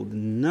manifold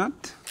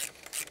nut.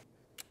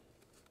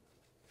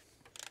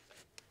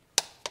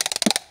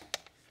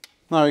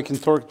 Now you can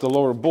torque the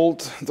lower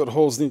bolt that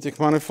holds the intake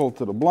manifold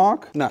to the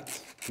block.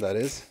 Nut, that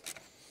is.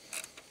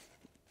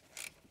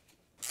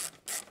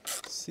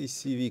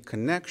 CCV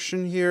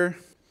connection here.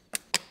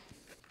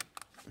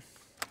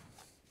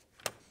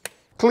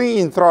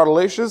 Clean throttle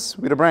laces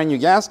with a brand new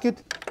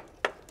gasket.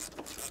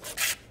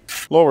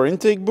 Lower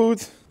intake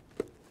boot.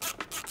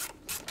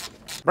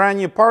 Brand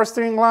new power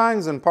steering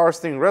lines and power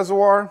steering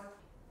reservoir.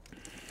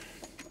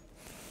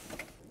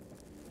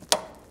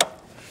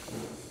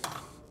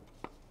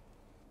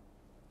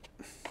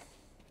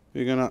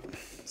 We're gonna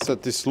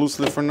set this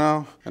loosely for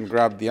now and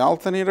grab the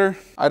alternator.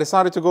 I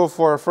decided to go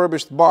for a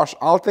refurbished Bosch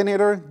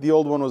alternator. The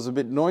old one was a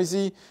bit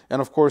noisy,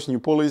 and of course new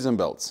pulleys and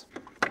belts.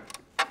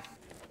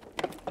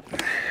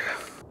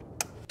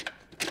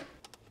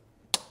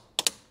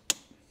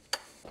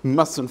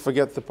 Mustn't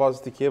forget the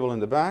positive cable in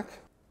the back.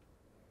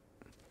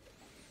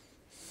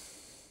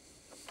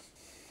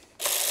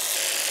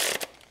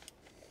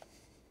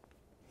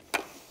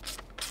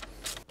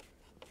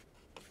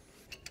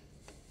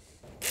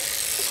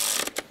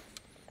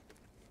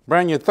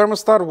 Brand new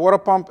thermostat, water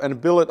pump,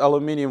 and billet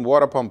aluminum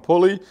water pump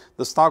pulley.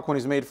 The stock one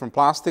is made from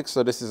plastic,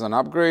 so this is an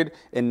upgrade.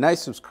 A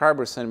nice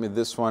subscriber sent me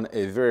this one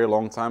a very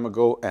long time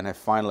ago, and I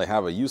finally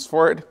have a use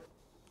for it.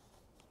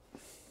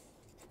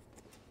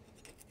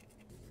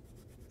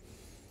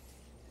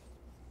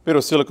 Bit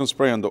of silicone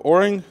spray on the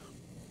O-ring.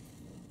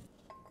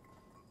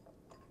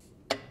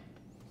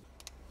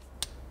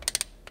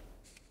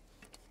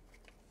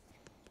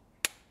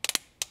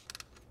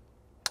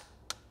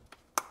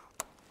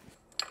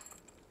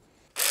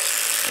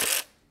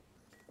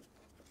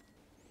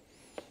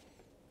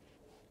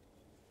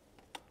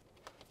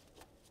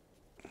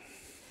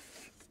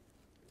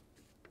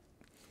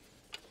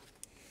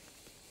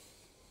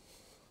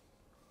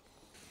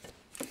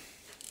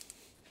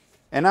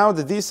 And now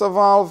the DISA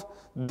valve.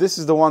 This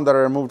is the one that I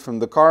removed from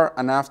the car,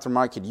 an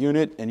aftermarket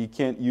unit, and you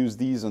can't use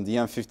these on the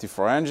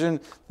M54 engine.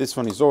 This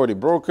one is already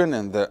broken,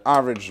 and the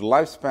average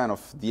lifespan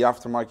of the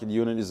aftermarket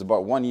unit is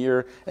about 1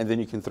 year, and then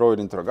you can throw it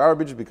into the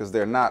garbage because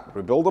they're not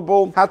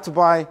rebuildable. Had to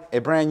buy a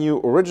brand new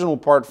original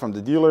part from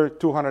the dealer,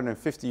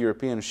 250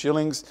 European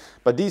shillings,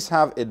 but these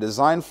have a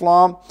design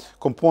flaw.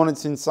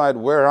 Components inside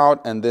wear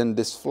out, and then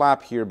this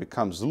flap here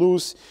becomes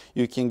loose.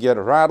 You can get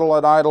a rattle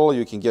at idle,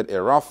 you can get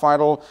a rough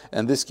idle,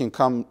 and this can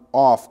come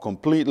off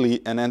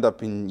completely and end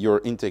up in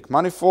your intake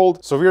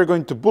manifold. So we are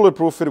going to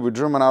bulletproof it with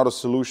German Auto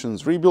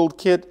Solutions rebuild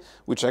kit,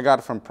 which I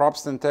got from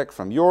Propshaft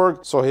from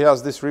Jörg. So he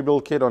has this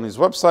rebuild kit on his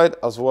website,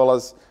 as well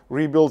as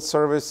rebuild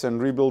service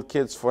and rebuild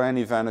kits for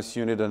any Vanus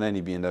unit on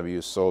any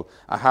BMW. So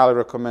I highly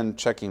recommend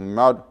checking him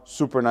out.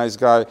 Super nice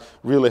guy,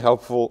 really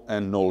helpful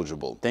and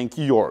knowledgeable. Thank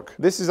you, Jörg.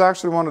 This is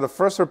actually one of the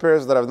first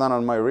repairs that I've done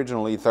on my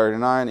original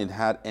E39. It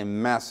had a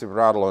massive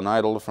rattle on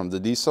idle from the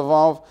DISA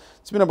valve.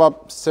 It's been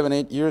about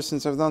 7-8 years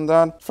since I've done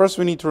that. First,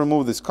 we need to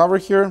remove this cover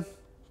here.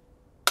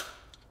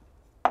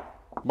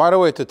 By the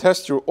way, to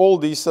test your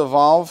old DISA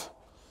valve,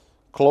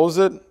 close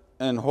it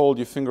and hold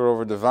your finger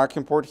over the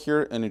vacuum port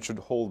here, and it should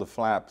hold the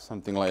flap,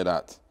 something like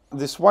that.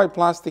 This white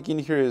plastic in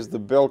here is the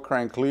bell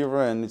crank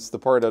lever, and it's the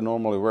part that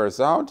normally wears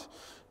out.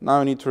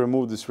 Now I need to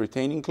remove this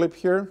retaining clip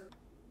here.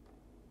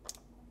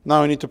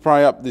 Now I need to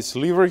pry up this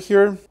lever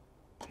here.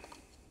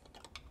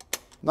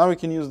 Now we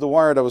can use the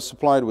wire that was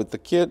supplied with the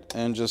kit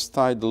and just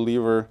tie the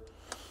lever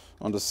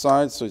on the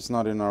side so it's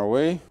not in our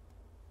way.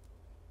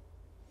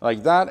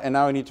 Like that. And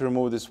now we need to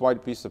remove this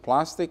white piece of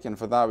plastic, and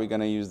for that we're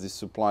going to use this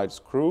supplied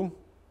screw.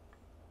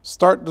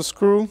 Start the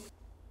screw.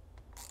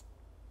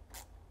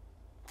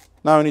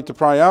 Now I need to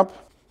pry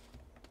up.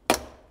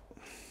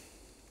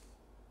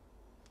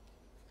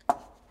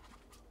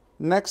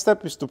 Next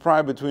step is to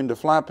pry between the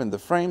flap and the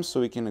frame so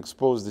we can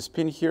expose this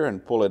pin here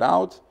and pull it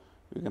out.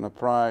 We're going to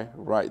pry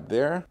right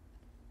there.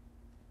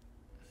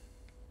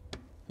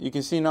 You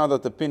can see now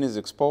that the pin is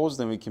exposed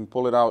and we can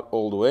pull it out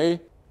all the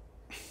way.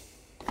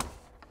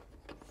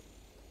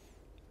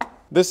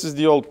 This is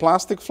the old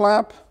plastic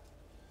flap.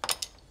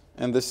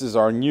 And this is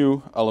our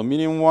new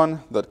aluminum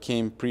one that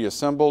came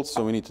pre-assembled,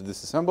 so we need to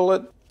disassemble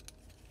it.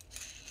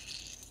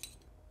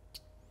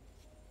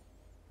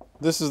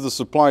 This is the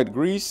supplied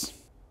grease.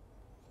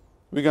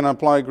 We're going to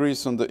apply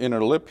grease on the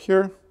inner lip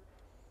here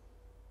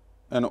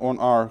and on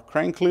our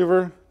crank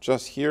lever,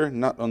 just here,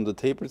 not on the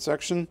tapered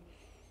section.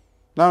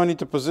 Now we need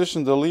to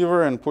position the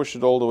lever and push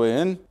it all the way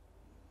in.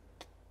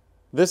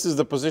 This is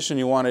the position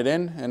you want it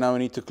in, and now we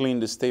need to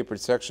clean this tapered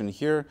section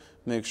here,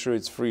 make sure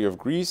it's free of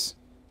grease,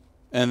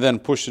 and then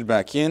push it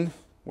back in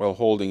while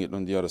holding it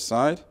on the other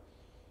side.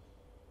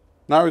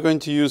 Now we're going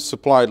to use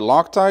supplied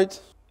Loctite,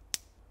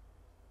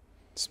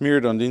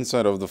 smeared on the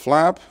inside of the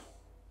flap.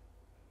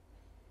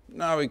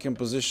 Now we can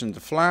position the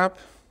flap,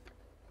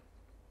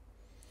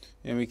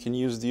 and we can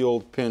use the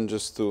old pin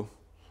just to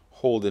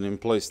hold it in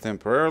place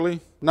temporarily.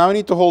 Now we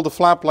need to hold the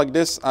flap like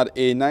this at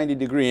a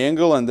 90-degree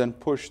angle and then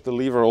push the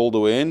lever all the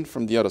way in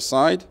from the other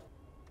side.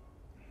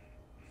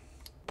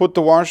 Put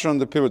the washer on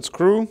the pivot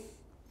screw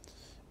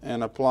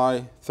and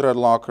apply thread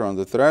locker on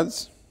the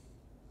threads.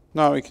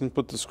 Now we can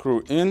put the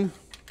screw in.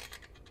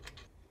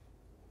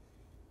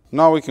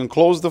 Now we can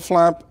close the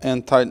flap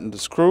and tighten the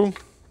screw.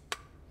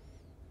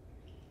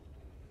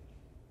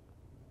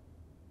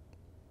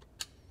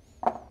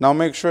 Now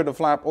make sure the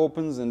flap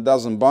opens and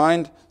doesn't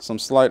bind. Some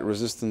slight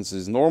resistance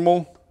is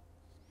normal.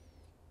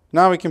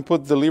 Now we can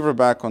put the lever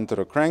back onto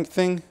the crank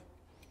thing.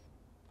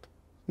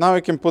 Now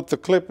we can put the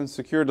clip and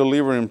secure the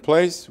lever in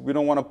place. We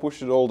don't want to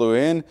push it all the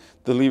way in.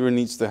 The lever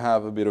needs to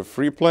have a bit of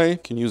free play. You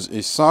can use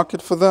a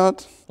socket for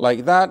that.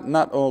 Like that,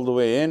 not all the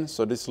way in.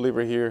 So this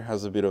lever here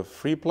has a bit of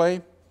free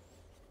play.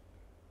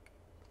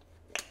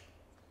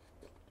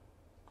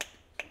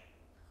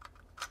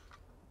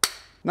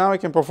 Now we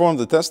can perform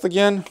the test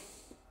again.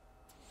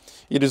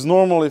 It is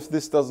normal if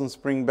this doesn't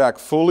spring back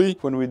fully.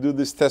 When we do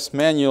this test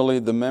manually,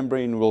 the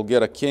membrane will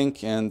get a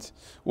kink and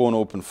won't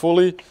open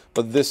fully,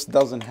 but this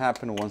doesn't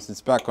happen once it's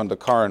back on the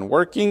car and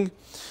working.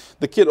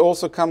 The kit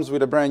also comes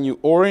with a brand new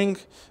O-ring,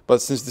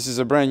 but since this is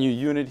a brand new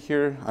unit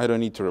here, I don't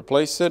need to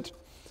replace it.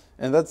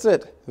 And that's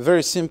it.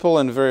 Very simple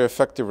and very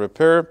effective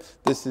repair.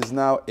 This is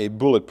now a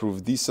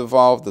bulletproof DISA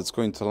valve that's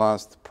going to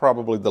last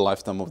probably the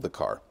lifetime of the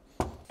car.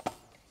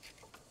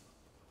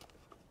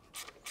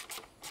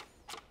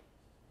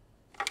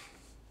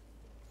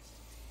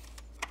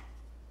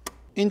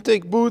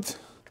 Intake boot.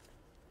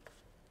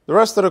 The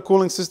rest of the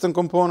cooling system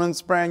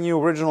components: brand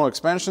new original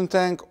expansion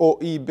tank,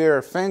 OE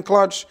bare fan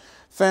clutch,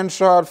 fan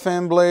shroud,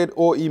 fan blade,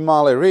 OE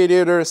Male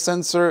radiator,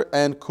 sensor,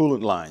 and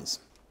coolant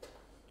lines.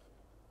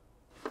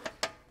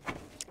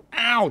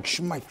 Ouch,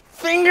 my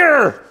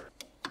finger!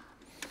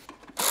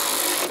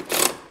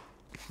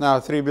 Now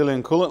 3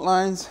 billion coolant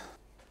lines.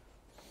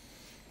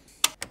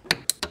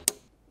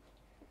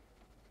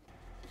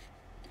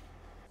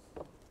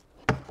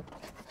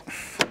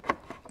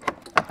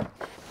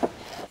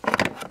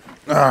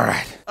 All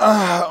right,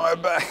 my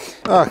back.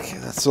 Okay,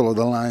 that's all of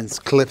the lines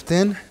clipped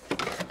in.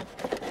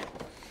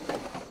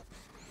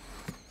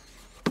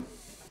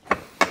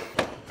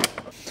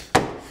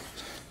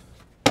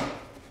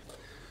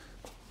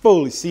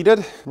 Fully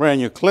seated,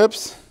 brand new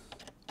clips.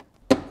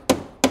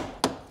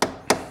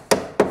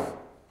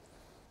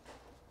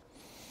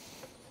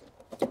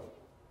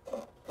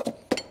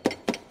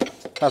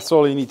 That's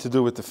all you need to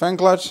do with the fan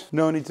clutch.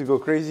 No need to go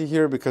crazy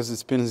here because it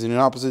spins in the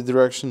opposite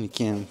direction. It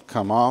can't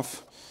come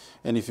off.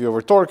 And if you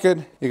over torque it,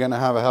 you're gonna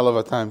have a hell of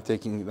a time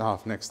taking it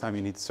off next time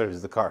you need to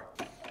service the car.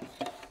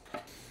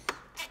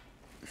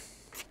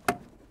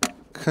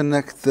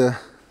 Connect the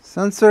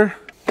sensor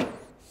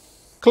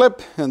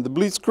clip and the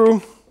bleed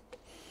screw.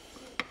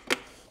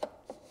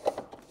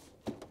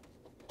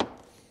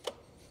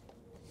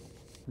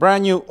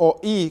 Brand new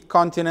OE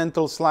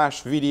Continental /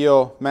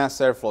 VDO mass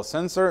airflow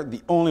sensor,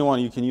 the only one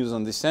you can use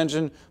on this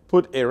engine.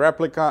 Put a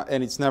replica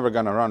and it's never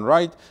gonna run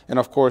right, and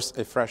of course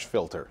a fresh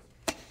filter.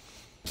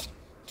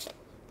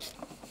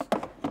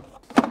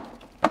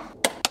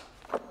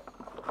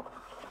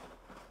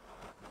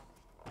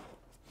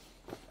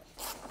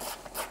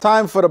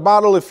 Time for the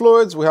bodily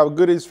fluids. We have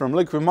goodies from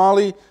Liqui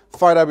Moly,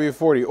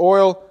 5W40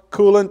 oil,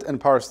 coolant,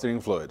 and power steering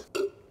fluid.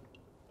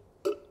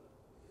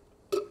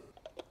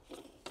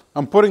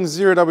 I'm putting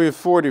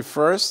 0W40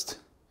 first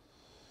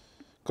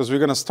because we're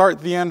going to start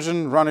the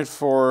engine, run it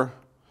for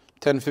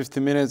 10-15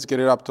 minutes,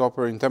 get it up to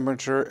operating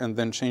temperature, and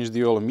then change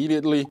the oil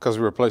immediately because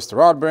we replaced the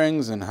rod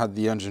bearings and had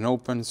the engine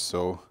open.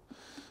 So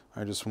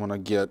I just want to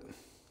get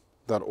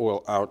that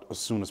oil out as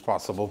soon as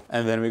possible.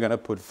 And then we're going to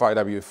put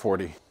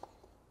 5W40.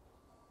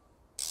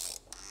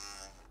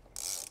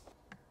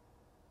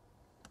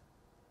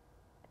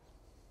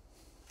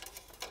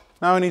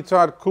 Now we need to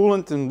add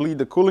coolant and bleed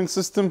the cooling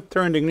system.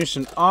 Turn the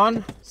ignition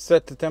on,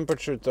 set the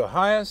temperature to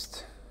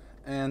highest,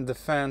 and the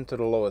fan to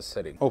the lowest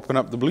setting. Open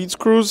up the bleed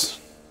screws.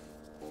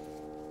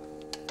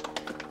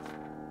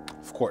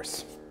 Of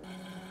course.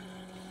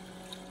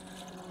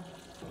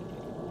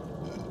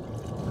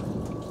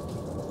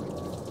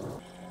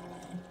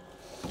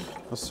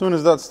 As soon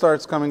as that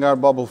starts coming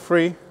out bubble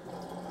free,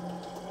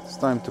 it's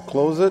time to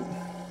close it.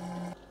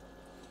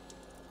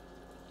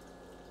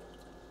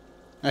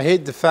 I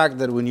hate the fact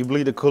that when you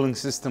bleed a cooling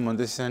system on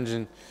this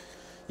engine,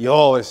 you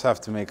always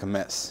have to make a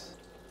mess.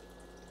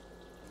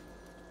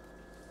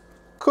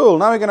 Cool,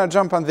 now we're gonna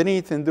jump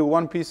underneath and do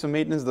one piece of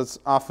maintenance that's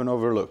often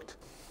overlooked.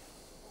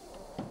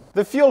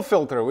 The fuel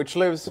filter, which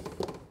lives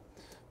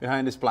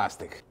behind this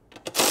plastic.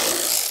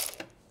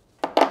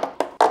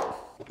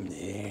 There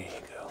you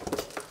go.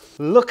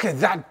 Look at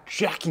that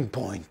jacking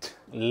point.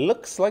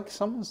 Looks like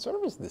someone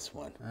serviced this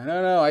one. I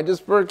don't know, I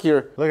just work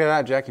here. Look at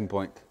that jacking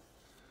point.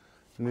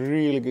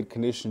 Really good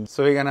condition.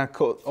 So we're gonna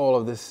coat all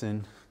of this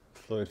in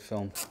fluid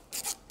film.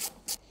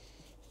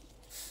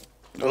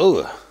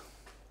 Ugh.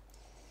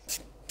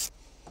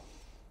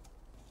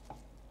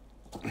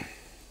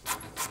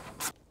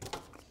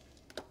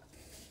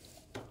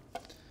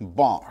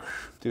 Bosh.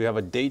 Do we have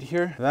a date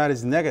here? That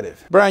is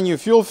negative. Brand new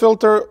fuel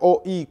filter,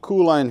 OE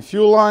Cooline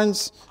fuel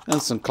lines,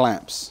 and some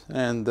clamps,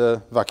 and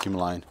the vacuum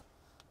line.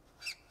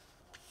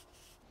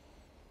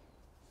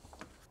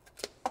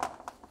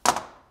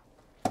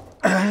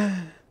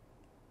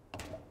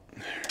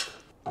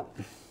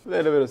 A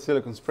little bit of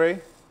silicone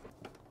spray.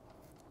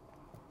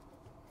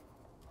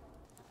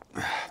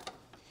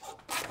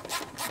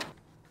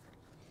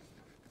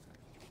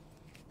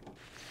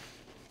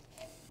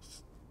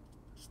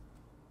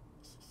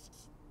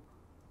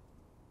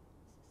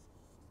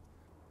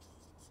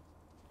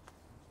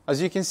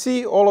 As you can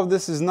see, all of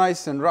this is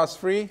nice and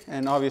rust-free,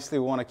 and obviously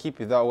we want to keep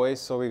it that way,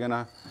 so we're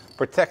gonna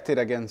protect it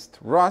against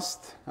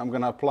rust. I'm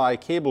gonna apply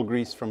cable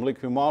grease from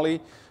Liqui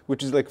Moly,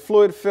 which is like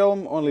fluid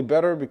film, only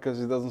better because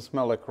it doesn't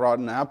smell like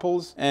rotten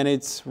apples. And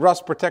it's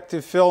rust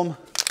protective film,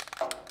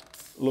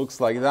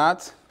 looks like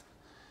that.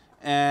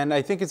 And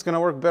I think it's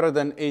gonna work better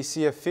than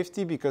ACF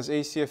 50 because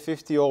ACF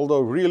 50,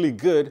 although really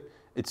good,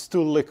 it's too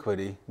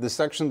liquidy. The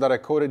section that I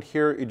coated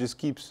here, it just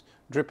keeps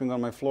dripping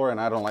on my floor and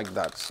I don't like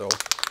that. So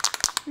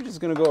you're just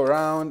gonna go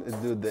around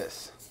and do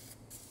this.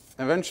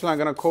 Eventually I'm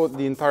gonna coat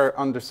the entire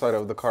underside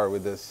of the car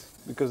with this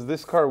because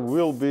this car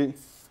will be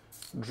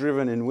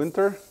driven in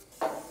winter.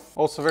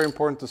 Also very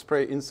important to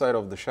spray inside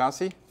of the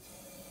chassis.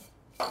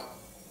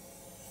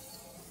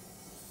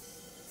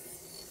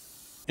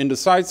 In the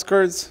side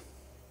skirts,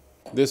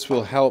 this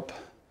will help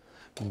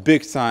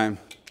big time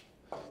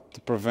to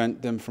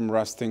prevent them from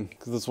rusting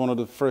because that's one of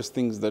the first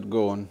things that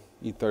go on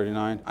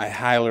E39. I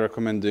highly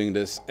recommend doing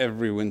this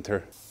every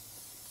winter.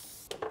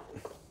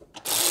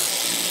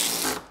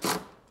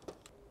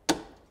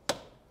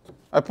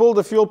 I pulled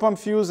the fuel pump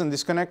fuse and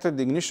disconnected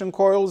the ignition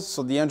coils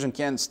so the engine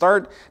can't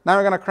start. Now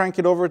we're gonna crank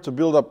it over to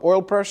build up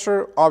oil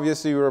pressure.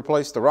 Obviously we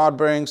replaced the rod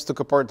bearings, took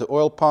apart the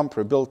oil pump,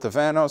 rebuilt the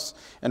vanos,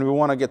 and we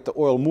wanna get the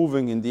oil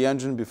moving in the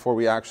engine before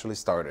we actually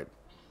start it.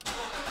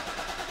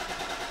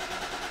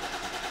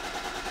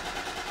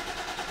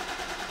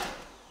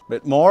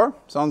 Bit more,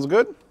 sounds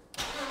good.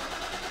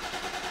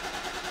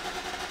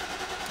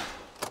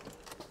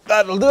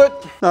 That'll do it.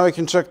 Now we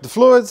can check the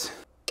fluids.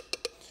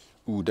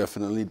 Ooh,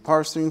 definitely need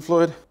power steering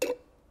fluid.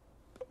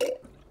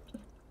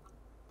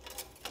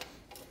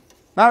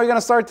 Now we're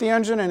gonna start the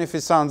engine, and if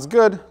it sounds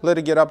good, let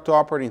it get up to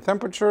operating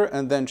temperature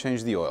and then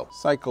change the oil.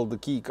 Cycle the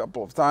key a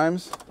couple of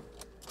times.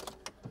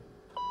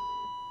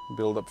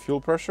 Build up fuel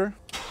pressure.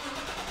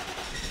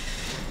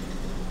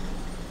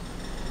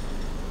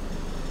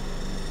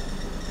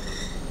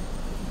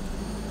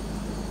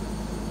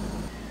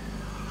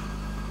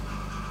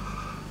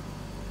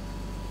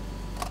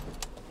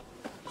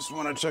 Just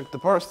wanna check the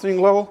power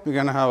steering level. We're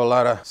gonna have a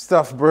lot of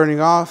stuff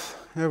burning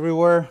off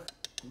everywhere.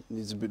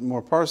 Needs a bit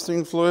more power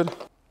steering fluid.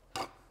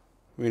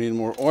 We need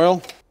more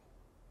oil.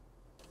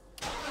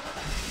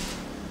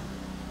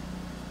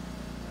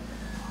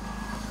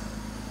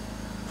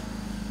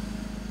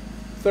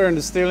 Turn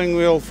the steering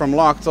wheel from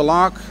lock to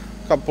lock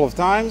a couple of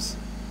times.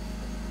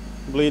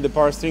 Bleed the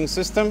power steering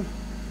system.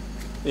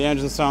 The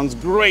engine sounds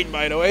great,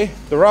 by the way.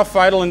 The rough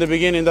idle in the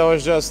beginning, that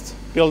was just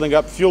building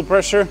up fuel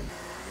pressure.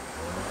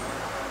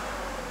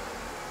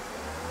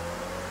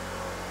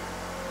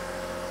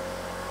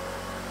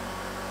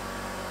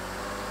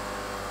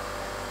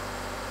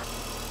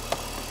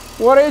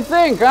 What do you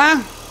think, huh?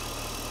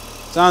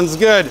 Sounds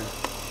good.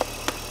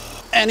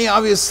 Any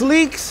obvious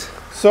leaks?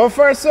 So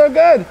far, so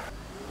good.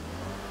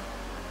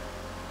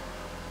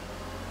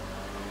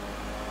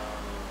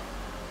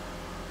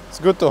 It's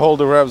good to hold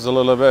the revs a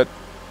little bit.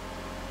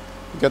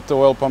 Get the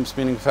oil pump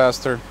spinning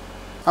faster.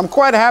 I'm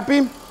quite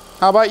happy.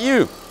 How about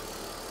you?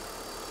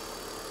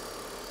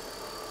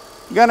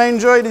 Gonna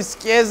enjoy this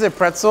Käse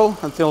pretzel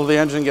until the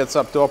engine gets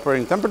up to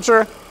operating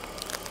temperature.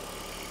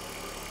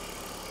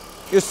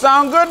 You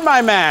sound good,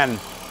 my man.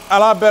 A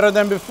lot better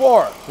than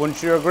before,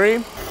 wouldn't you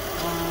agree?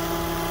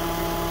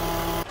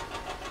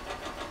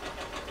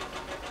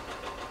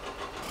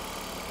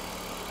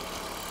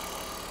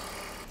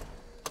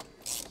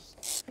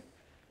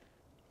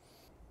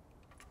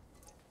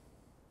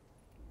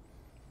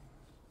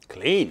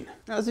 Clean,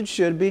 as it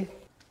should be.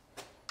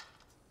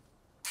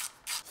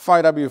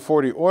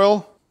 5W40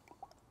 oil.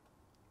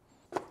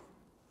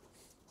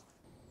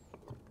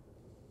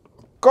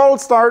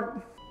 Cold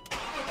start.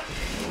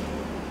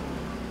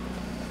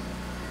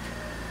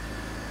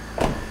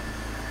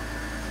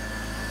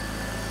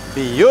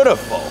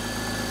 Beautiful.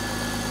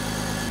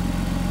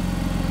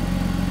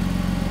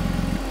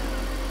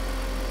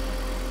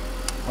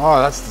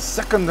 Oh, that's the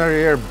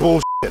secondary air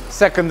bullshit.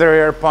 Secondary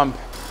air pump.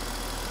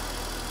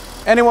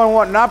 Anyone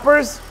want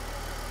knoppers?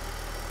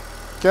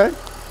 Okay.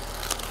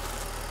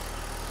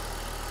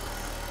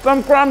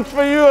 Some crumbs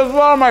for you as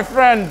well, my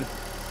friend.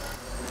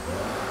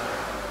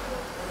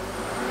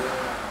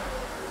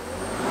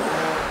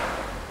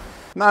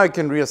 Now I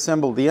can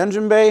reassemble the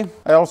engine bay.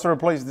 I also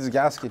replaced this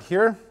gasket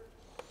here.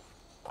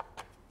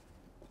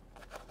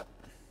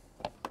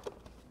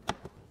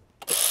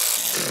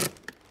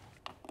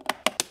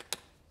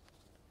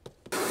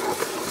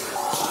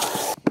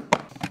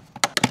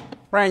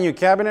 Brand new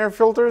cabin air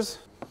filters.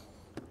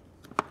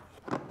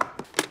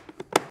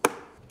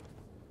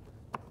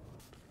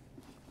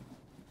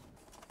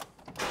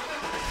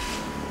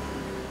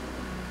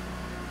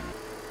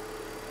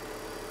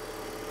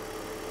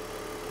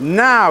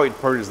 Now it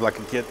purrs like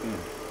a kitten.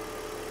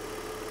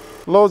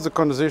 Loads of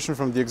condensation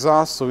from the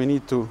exhaust, so we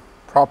need to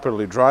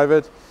properly drive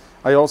it.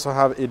 I also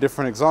have a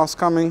different exhaust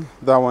coming.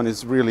 That one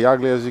is really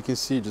ugly, as you can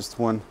see, just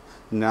one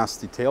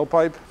nasty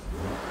tailpipe.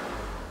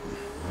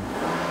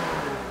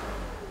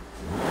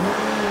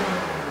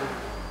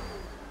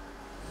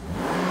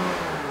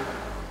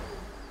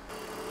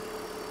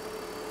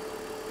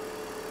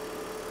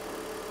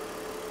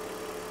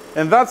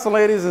 And that's,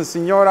 ladies and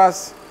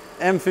senoras,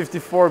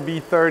 M54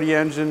 B30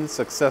 engine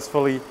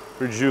successfully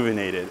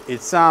rejuvenated.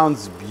 It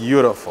sounds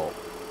beautiful.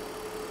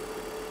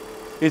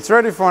 It's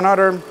ready for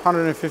another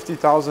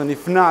 150,000,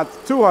 if not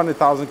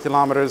 200,000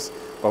 kilometers,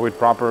 but with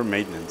proper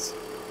maintenance.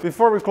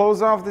 Before we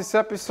close off this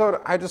episode,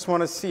 I just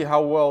want to see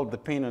how well the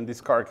paint on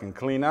this car can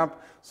clean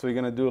up. So we're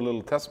going to do a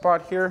little test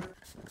spot here.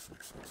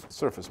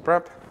 Surface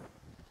prep.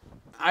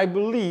 I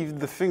believe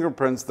the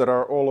fingerprints that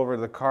are all over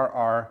the car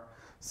are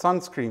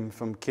sunscreen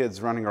from kids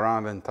running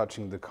around and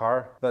touching the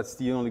car. That's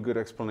the only good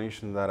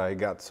explanation that I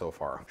got so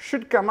far.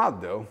 Should come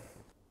out though.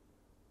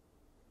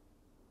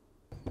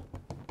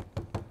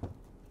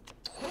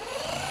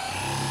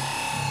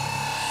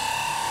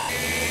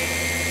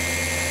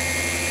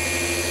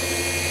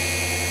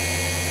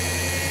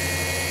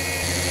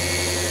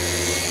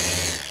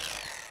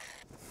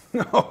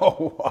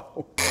 Oh,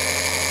 wow.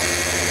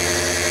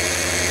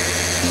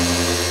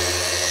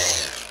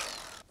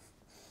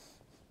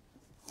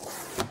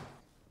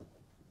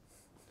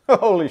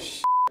 Holy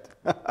shit.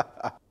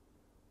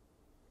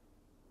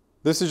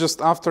 This is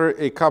just after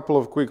a couple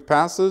of quick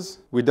passes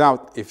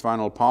without a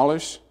final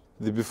polish.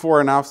 The before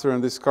and after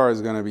on this car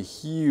is going to be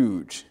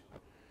huge.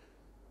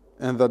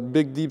 And that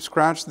big deep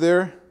scratch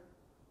there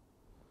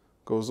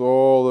goes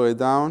all the way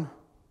down.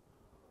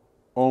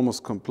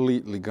 Almost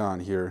completely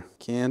gone here.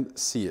 Can't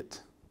see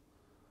it.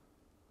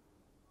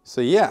 So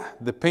yeah,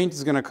 the paint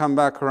is going to come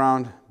back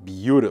around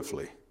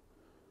beautifully.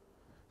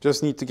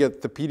 Just need to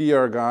get the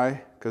PDR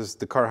guy, because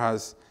the car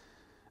has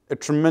a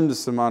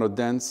tremendous amount of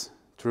dents,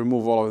 to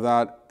remove all of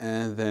that,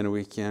 and then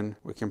we can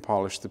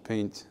polish the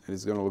paint and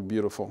it's going to look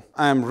beautiful.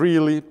 I am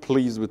really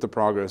pleased with the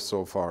progress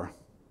so far.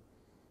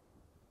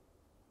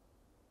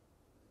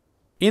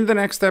 In the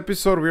next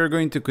episode, we are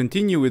going to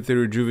continue with the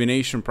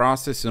rejuvenation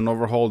process and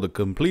overhaul the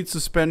complete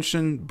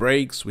suspension,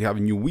 brakes, we have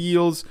new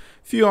wheels,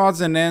 few odds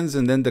and ends,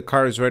 and then the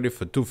car is ready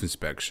for tooth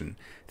inspection.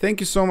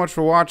 Thank you so much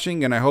for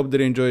watching, and I hope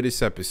that you enjoyed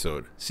this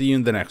episode. See you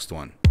in the next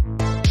one.